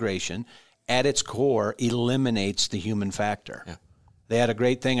 Vertical integration at its core eliminates the human factor. Yeah. They had a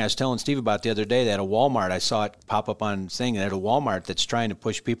great thing I was telling Steve about the other day. They had a Walmart. I saw it pop up on thing. They had a Walmart that's trying to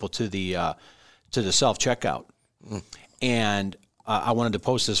push people to the self-checkout. Mm. And I wanted to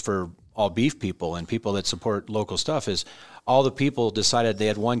post this for all beef people and people that support local stuff, is all the people decided they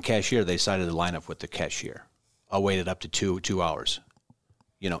had one cashier. They decided to line up with the cashier. I waited up to two hours,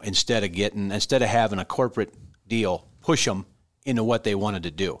 instead of having a corporate deal push them into what they wanted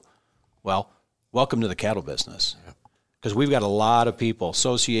to do. Well, welcome to the cattle business. Yeah. Because we've got a lot of people,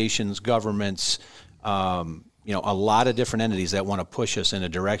 associations, governments, a lot of different entities that want to push us in a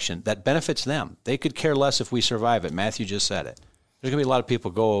direction that benefits them. They could care less if we survive it. Matthew just said it. There's going to be a lot of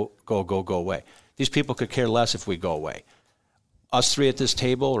people go away. These people could care less if we go away. Us 3 at this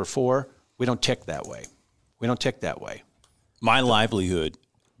table or 4, we don't tick that way. My livelihood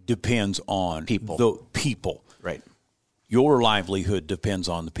depends on people. The people. Right. Your livelihood depends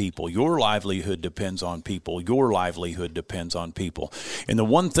on the people. Your livelihood depends on people. Your livelihood depends on people. And the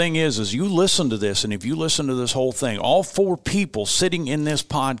one thing is you listen to this, and if you listen to this whole thing, all 4 people sitting in this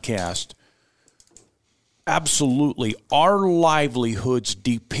podcast, absolutely, our livelihoods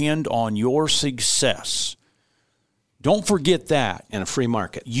depend on your success. Don't forget that. In a free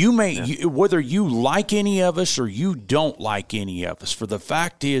market. You may, whether you like any of us or you don't like any of us, for the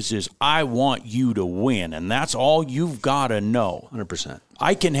fact is I want you to win, and that's all you've got to know. 100%.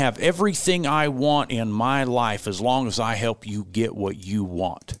 I can have everything I want in my life as long as I help you get what you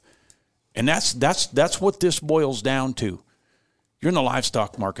want. And that's what this boils down to. You're in the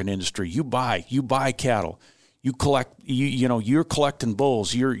livestock market industry. You buy cattle. You collect, you're collecting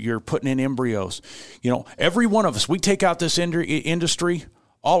bulls. You're putting in embryos. Every one of us, we take out this industry,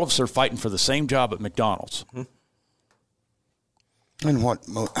 all of us are fighting for the same job at McDonald's. And what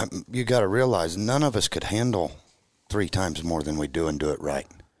you got to realize, none of us could handle 3 times more than we do and do it right.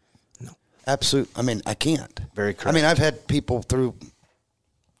 No. Absolutely. I mean, I can't. Very correct. I mean, I've had people through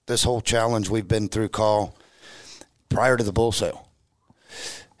this whole challenge we've been through call prior to the bull sale.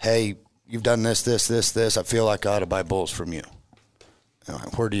 Hey, you've done this. I feel like I ought to buy bulls from you.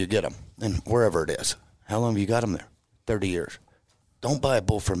 Where do you get them? And wherever it is. How long have you got them there? 30 years. Don't buy a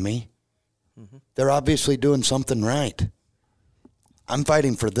bull from me. Mm-hmm. They're obviously doing something right. I'm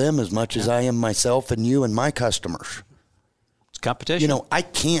fighting for them as much as I am myself and you and my customers. It's competition. I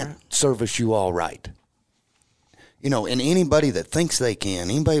can't service you all right. And anybody that thinks they can,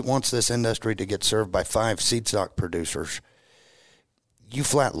 anybody that wants this industry to get served by 5 seed stock producers, you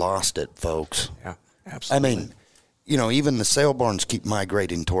flat lost it, folks. Yeah, absolutely. I mean, even the sale barns keep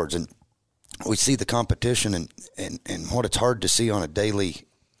migrating towards, and we see the competition and what it's hard to see on a daily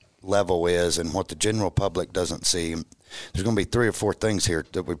level is, and what the general public doesn't see. There's going to be 3 or 4 things here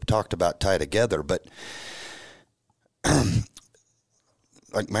that we've talked about tie together, but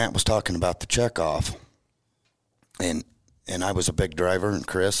like Matt was talking about the checkoff, and I was a big driver, and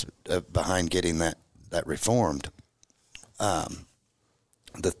Chris behind getting that reformed.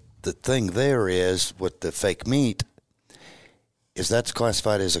 The thing there is with the fake meat is that's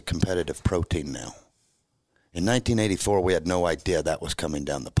classified as a competitive protein now. In 1984, we had no idea that was coming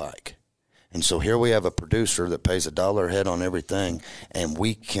down the pike. And so here we have a producer that pays $1 a head on everything, and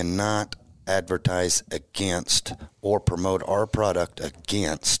we cannot advertise against or promote our product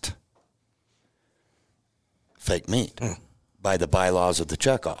against fake meat by the bylaws of the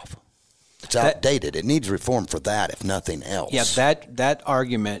checkoff. It's outdated. It needs reform for that, if nothing else. Yeah, that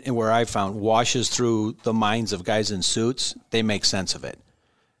argument, and where I found, washes through the minds of guys in suits. They make sense of it.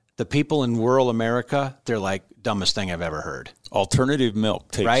 The people in rural America, they're like, dumbest thing I've ever heard. Alternative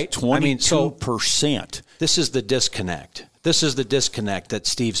milk takes 22%. This is the disconnect. This is the disconnect that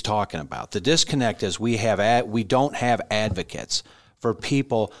Steve's talking about. The disconnect is we don't have advocates for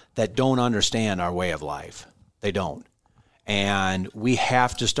people that don't understand our way of life. They don't. And we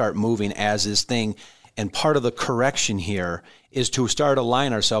have to start moving as this thing. And part of the correction here is to start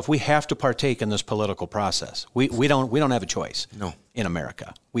align ourselves. We have to partake in this political process. We don't have a choice. No. In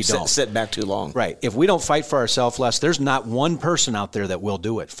America. We don't. Sit back too long. Right. If we don't fight for ourselves, Les, there's not one person out there that will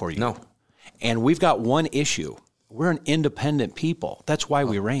do it for you. No. And we've got one issue. We're an independent people. That's why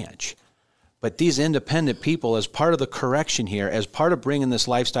we ranch. But these independent people, as part of the correction here, as part of bringing this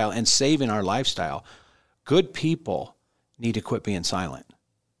lifestyle and saving our lifestyle, good people need to quit being silent.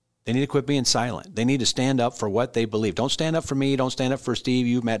 They need to quit being silent. They need to stand up for what they believe. Don't stand up for me. Don't stand up for Steve,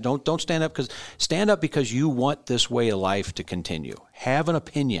 you, Matt. Don't stand up because you want this way of life to continue. Have an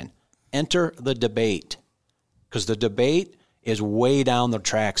opinion. Enter the debate, because the debate is way down the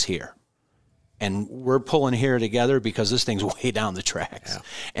tracks here. And we're pulling here together because this thing's way down the tracks. Yeah.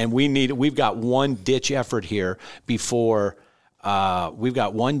 And we've got one ditch effort here before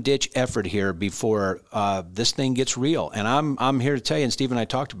this thing gets real. And I'm here to tell you, and Steve and I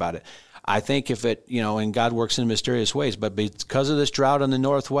talked about it. I think if it, and God works in mysterious ways, but because of this drought in the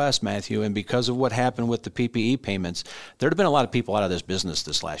Northwest, Matthew, and because of what happened with the PPE payments, there'd have been a lot of people out of this business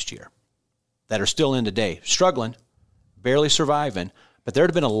this last year that are still in today, struggling, barely surviving. But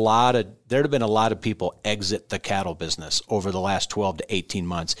there'd have been a lot of people exit the cattle business over the last 12 to 18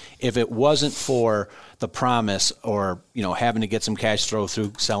 months if it wasn't for the promise or having to get some cash flow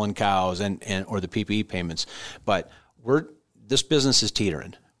through selling cows and or the PPE payments. But this business is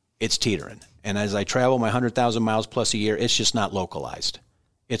teetering. It's teetering. And as I travel my 100,000 miles plus a year, it's just not localized.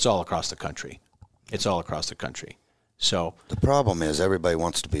 It's all across the country. So the problem is everybody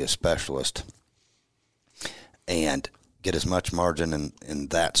wants to be a specialist and get as much margin in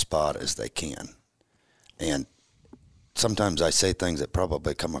that spot as they can. And sometimes I say things that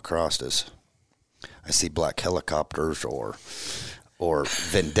probably come across as I see black helicopters or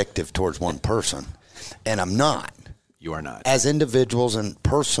vindictive towards one person, and I'm not. You are not. As individuals and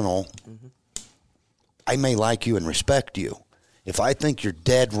personal, I may like you and respect you. If I think you're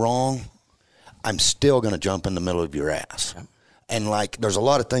dead wrong, I'm still going to jump in the middle of your ass. Yep. And like, there's a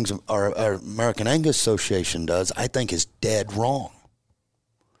lot of things our American Angus Association does I think is dead wrong.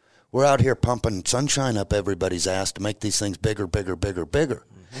 We're out here pumping sunshine up everybody's ass to make these things bigger, bigger, bigger, bigger.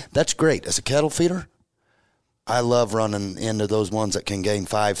 That's great. As a cattle feeder, I love running into those ones that can gain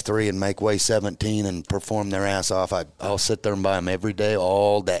 5'3" and make weigh 17 and perform their ass off. I'll sit there and buy them every day,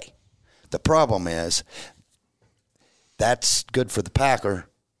 all day. The problem is that's good for the packer,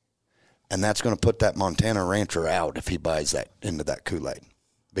 and that's going to put that Montana rancher out if he buys that into that Kool-Aid,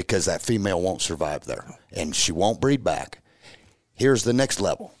 because that female won't survive there, and she won't breed back. Here's the next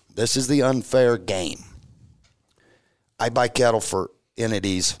level. This is the unfair game. I buy cattle for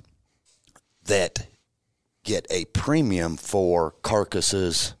entities that get a premium for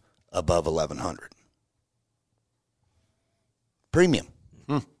carcasses above 1,100. Premium.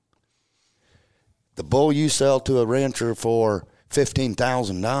 The bull you sell to a rancher for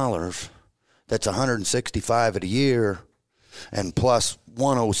 $15,000, that's $165 at a year, and plus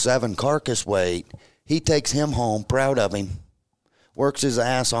 107 carcass weight, he takes him home, proud of him, works his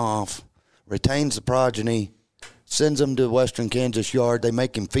ass off, retains the progeny, sends them to Western Kansas yard. They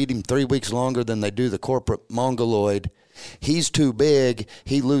make him feed him 3 weeks longer than they do the corporate mongoloid. He's too big.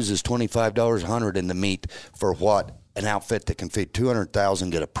 He loses $25 100 in the meat for what an outfit that can feed 200,000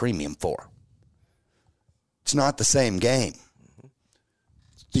 get a premium for. It's not the same game.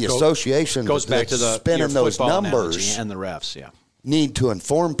 The association goes back to the spinning those numbers and the refs. Yeah, need to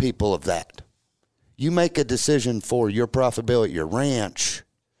inform people of that. You make a decision for your profitability at your ranch,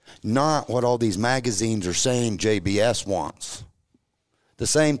 not what all these magazines are saying JBS wants. The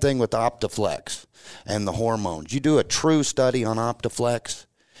same thing with Optiflex and the hormones. You do a true study on Optiflex,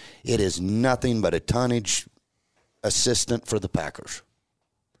 it is nothing but a tonnage assistant for the packers.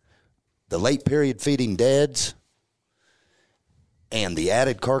 The late period feeding deads and the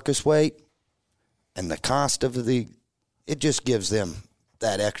added carcass weight and the cost of it just gives them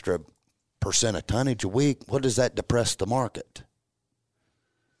that extra % of tonnage a week. What does that depress the market?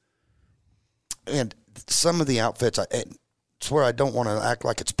 And some of the outfits, it's where I don't want to act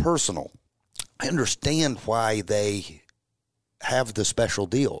like it's personal. I understand why they have the special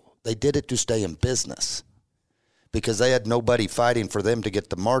deal. They did it to stay in business because they had nobody fighting for them to get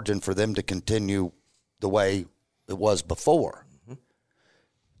the margin for them to continue the way it was before. Mm-hmm.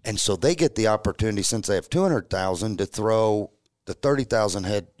 And so they get the opportunity, since they have 200,000, to throw the 30,000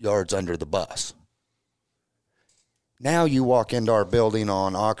 head yards under the bus. Now you walk into our building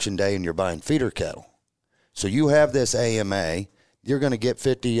on auction day and you're buying feeder cattle. So you have this AMA. You're going to get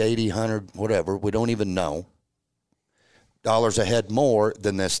 50, 80, 100, whatever. We don't even know. Dollars a head more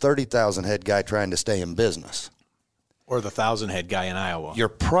than this 30,000 head guy trying to stay in business. Or the 1,000 head guy in Iowa. You're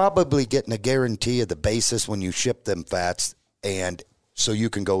probably getting a guarantee of the basis when you ship them fats, and so you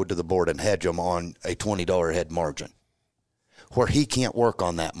can go to the board and hedge them on a $20 a head margin, where he can't work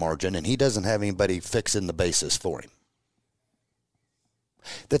on that margin and he doesn't have anybody fixing the basis for him.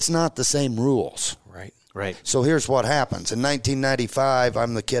 That's not the same rules. Right. So here's what happens. In 1995,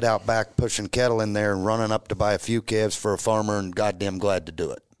 I'm the kid out back pushing cattle in there and running up to buy a few calves for a farmer, and goddamn glad to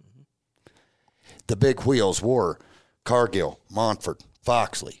do it. Mm-hmm. The big wheels were Cargill, Montford,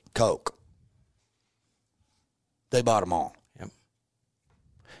 Foxley, Coke. They bought them all. Yep.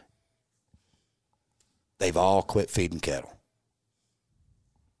 They've all quit feeding cattle.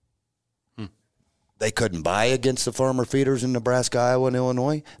 They couldn't buy against the farmer feeders in Nebraska, Iowa, and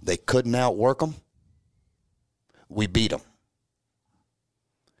Illinois. They couldn't outwork them. We beat them.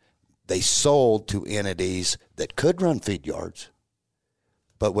 They sold to entities that could run feed yards,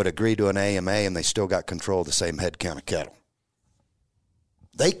 but would agree to an AMA, and they still got control of the same head count of cattle.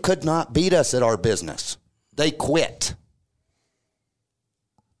 They could not beat us at our business. They quit.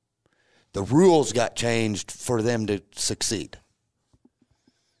 The rules got changed for them to succeed.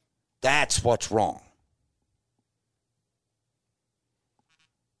 That's what's wrong.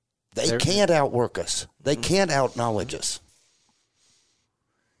 They can't outwork us. They can't outknowledge us.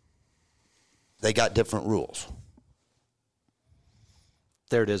 They got different rules.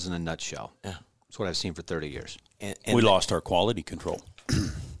 There it is in a nutshell. Yeah. That's what I've seen for 30 years. And we lost our quality control.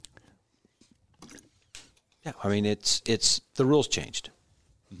 Yeah, I mean, it's the rules changed.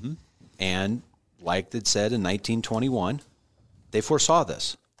 Mm-hmm. And like it said in 1921, they foresaw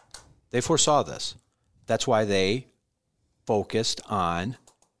this. That's why they focused on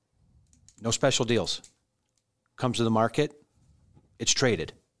no special deals. Comes to the market, it's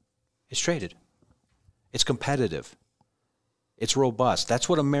traded. It's competitive. It's robust. That's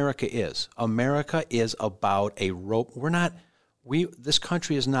what America is. America is about this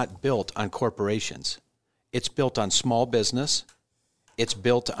country is not built on corporations. It's built on small business. It's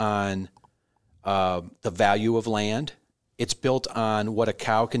built on the value of land. It's built on what a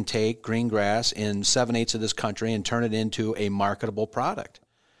cow can take, green grass, in 7/8 of this country and turn it into a marketable product.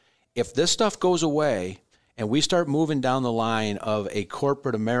 If this stuff goes away and we start moving down the line of a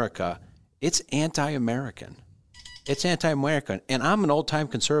corporate America, it's anti-American. It's anti-American. And I'm an old-time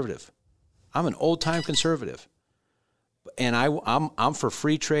conservative. And I'm for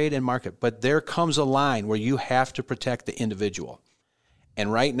free trade and market. But there comes a line where you have to protect the individual.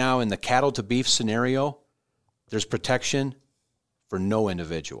 And right now in the cattle to beef scenario, there's protection for no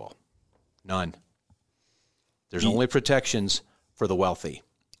individual. None. There's only protections for the wealthy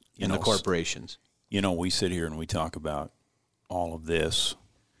and the corporations. We sit here and we talk about all of this.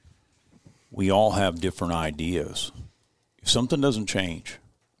 We all have different ideas. If something doesn't change,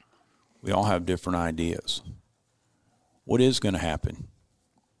 we all have different ideas. What is going to happen?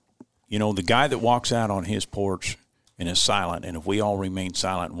 The guy that walks out on his porch and is silent, and if we all remain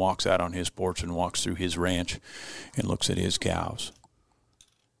silent and walks out on his porch and walks through his ranch and looks at his cows,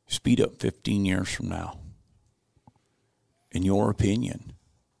 speed up 15 years from now. In your opinion,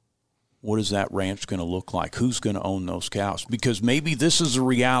 what is that ranch going to look like? Who's going to own those cows? Because maybe this is a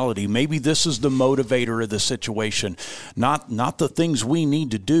reality. Maybe this is the motivator of the situation, not the things we need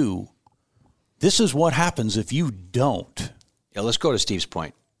to do. This is what happens if you don't. Yeah, let's go to Steve's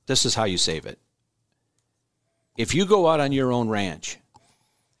point. This is how you save it. If you go out on your own ranch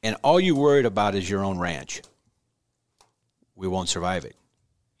and all you're worried about is your own ranch, we won't survive it.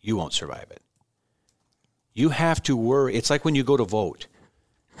 You won't survive it. You have to worry. It's like when you go to vote.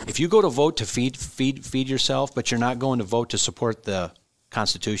 If you go to vote to feed yourself, but you're not going to vote to support the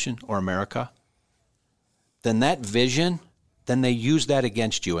Constitution or America, then that vision, then they use that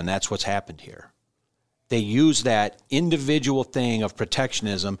against you, and that's what's happened here. They use that individual thing of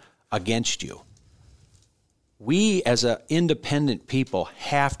protectionism against you. We, as an independent people,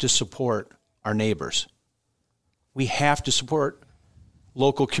 have to support our neighbors. We have to support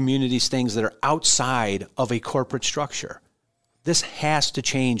local communities, things that are outside of a corporate structure. This has to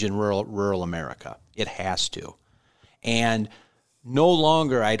change in rural America. It has to. And no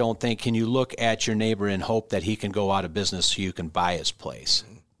longer, I don't think, can you look at your neighbor and hope that he can go out of business so you can buy his place.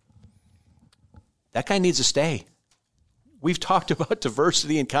 That guy needs to stay. We've talked about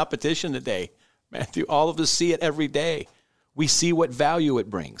diversity and competition today. Matthew, all of us see it every day. We see what value it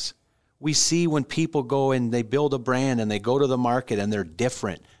brings. We see when people go and they build a brand and they go to the market and they're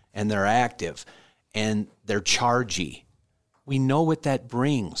different and they're active and they're chargy. We know what that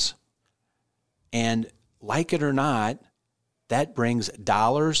brings. And like it or not, that brings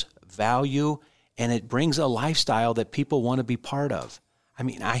dollars, value, and it brings a lifestyle that people want to be part of. I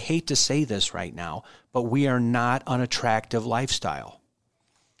mean, I hate to say this right now, but we are not an attractive lifestyle.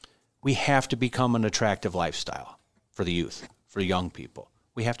 We have to become an attractive lifestyle for the youth, for young people.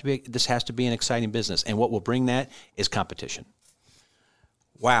 This has to be an exciting business. And what will bring that is competition.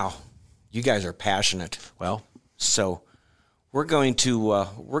 Wow. You guys are passionate. Well, so we're going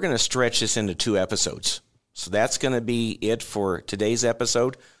to stretch this into 2 episodes. So that's going to be it for today's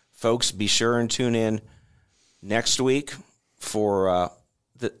episode. Folks, be sure and tune in next week for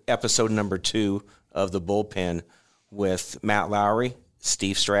the episode number 2 of The Bullpen with Matt Lowry,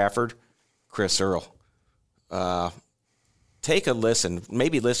 Steve Strafford, Chris Earl. Take a listen,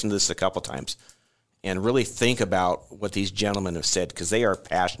 maybe listen to this a couple times, and really think about what these gentlemen have said, because they are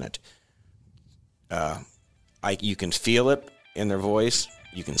passionate. You can feel it in their voice.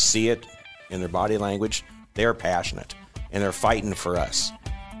 You can see it in their body language. They're passionate, and they're fighting for us.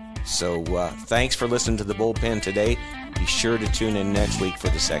 So thanks for listening to The Bullpen today. Be sure to tune in next week for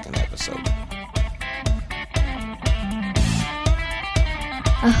the 2nd episode.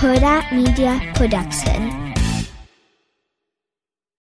 A Huda Media Production.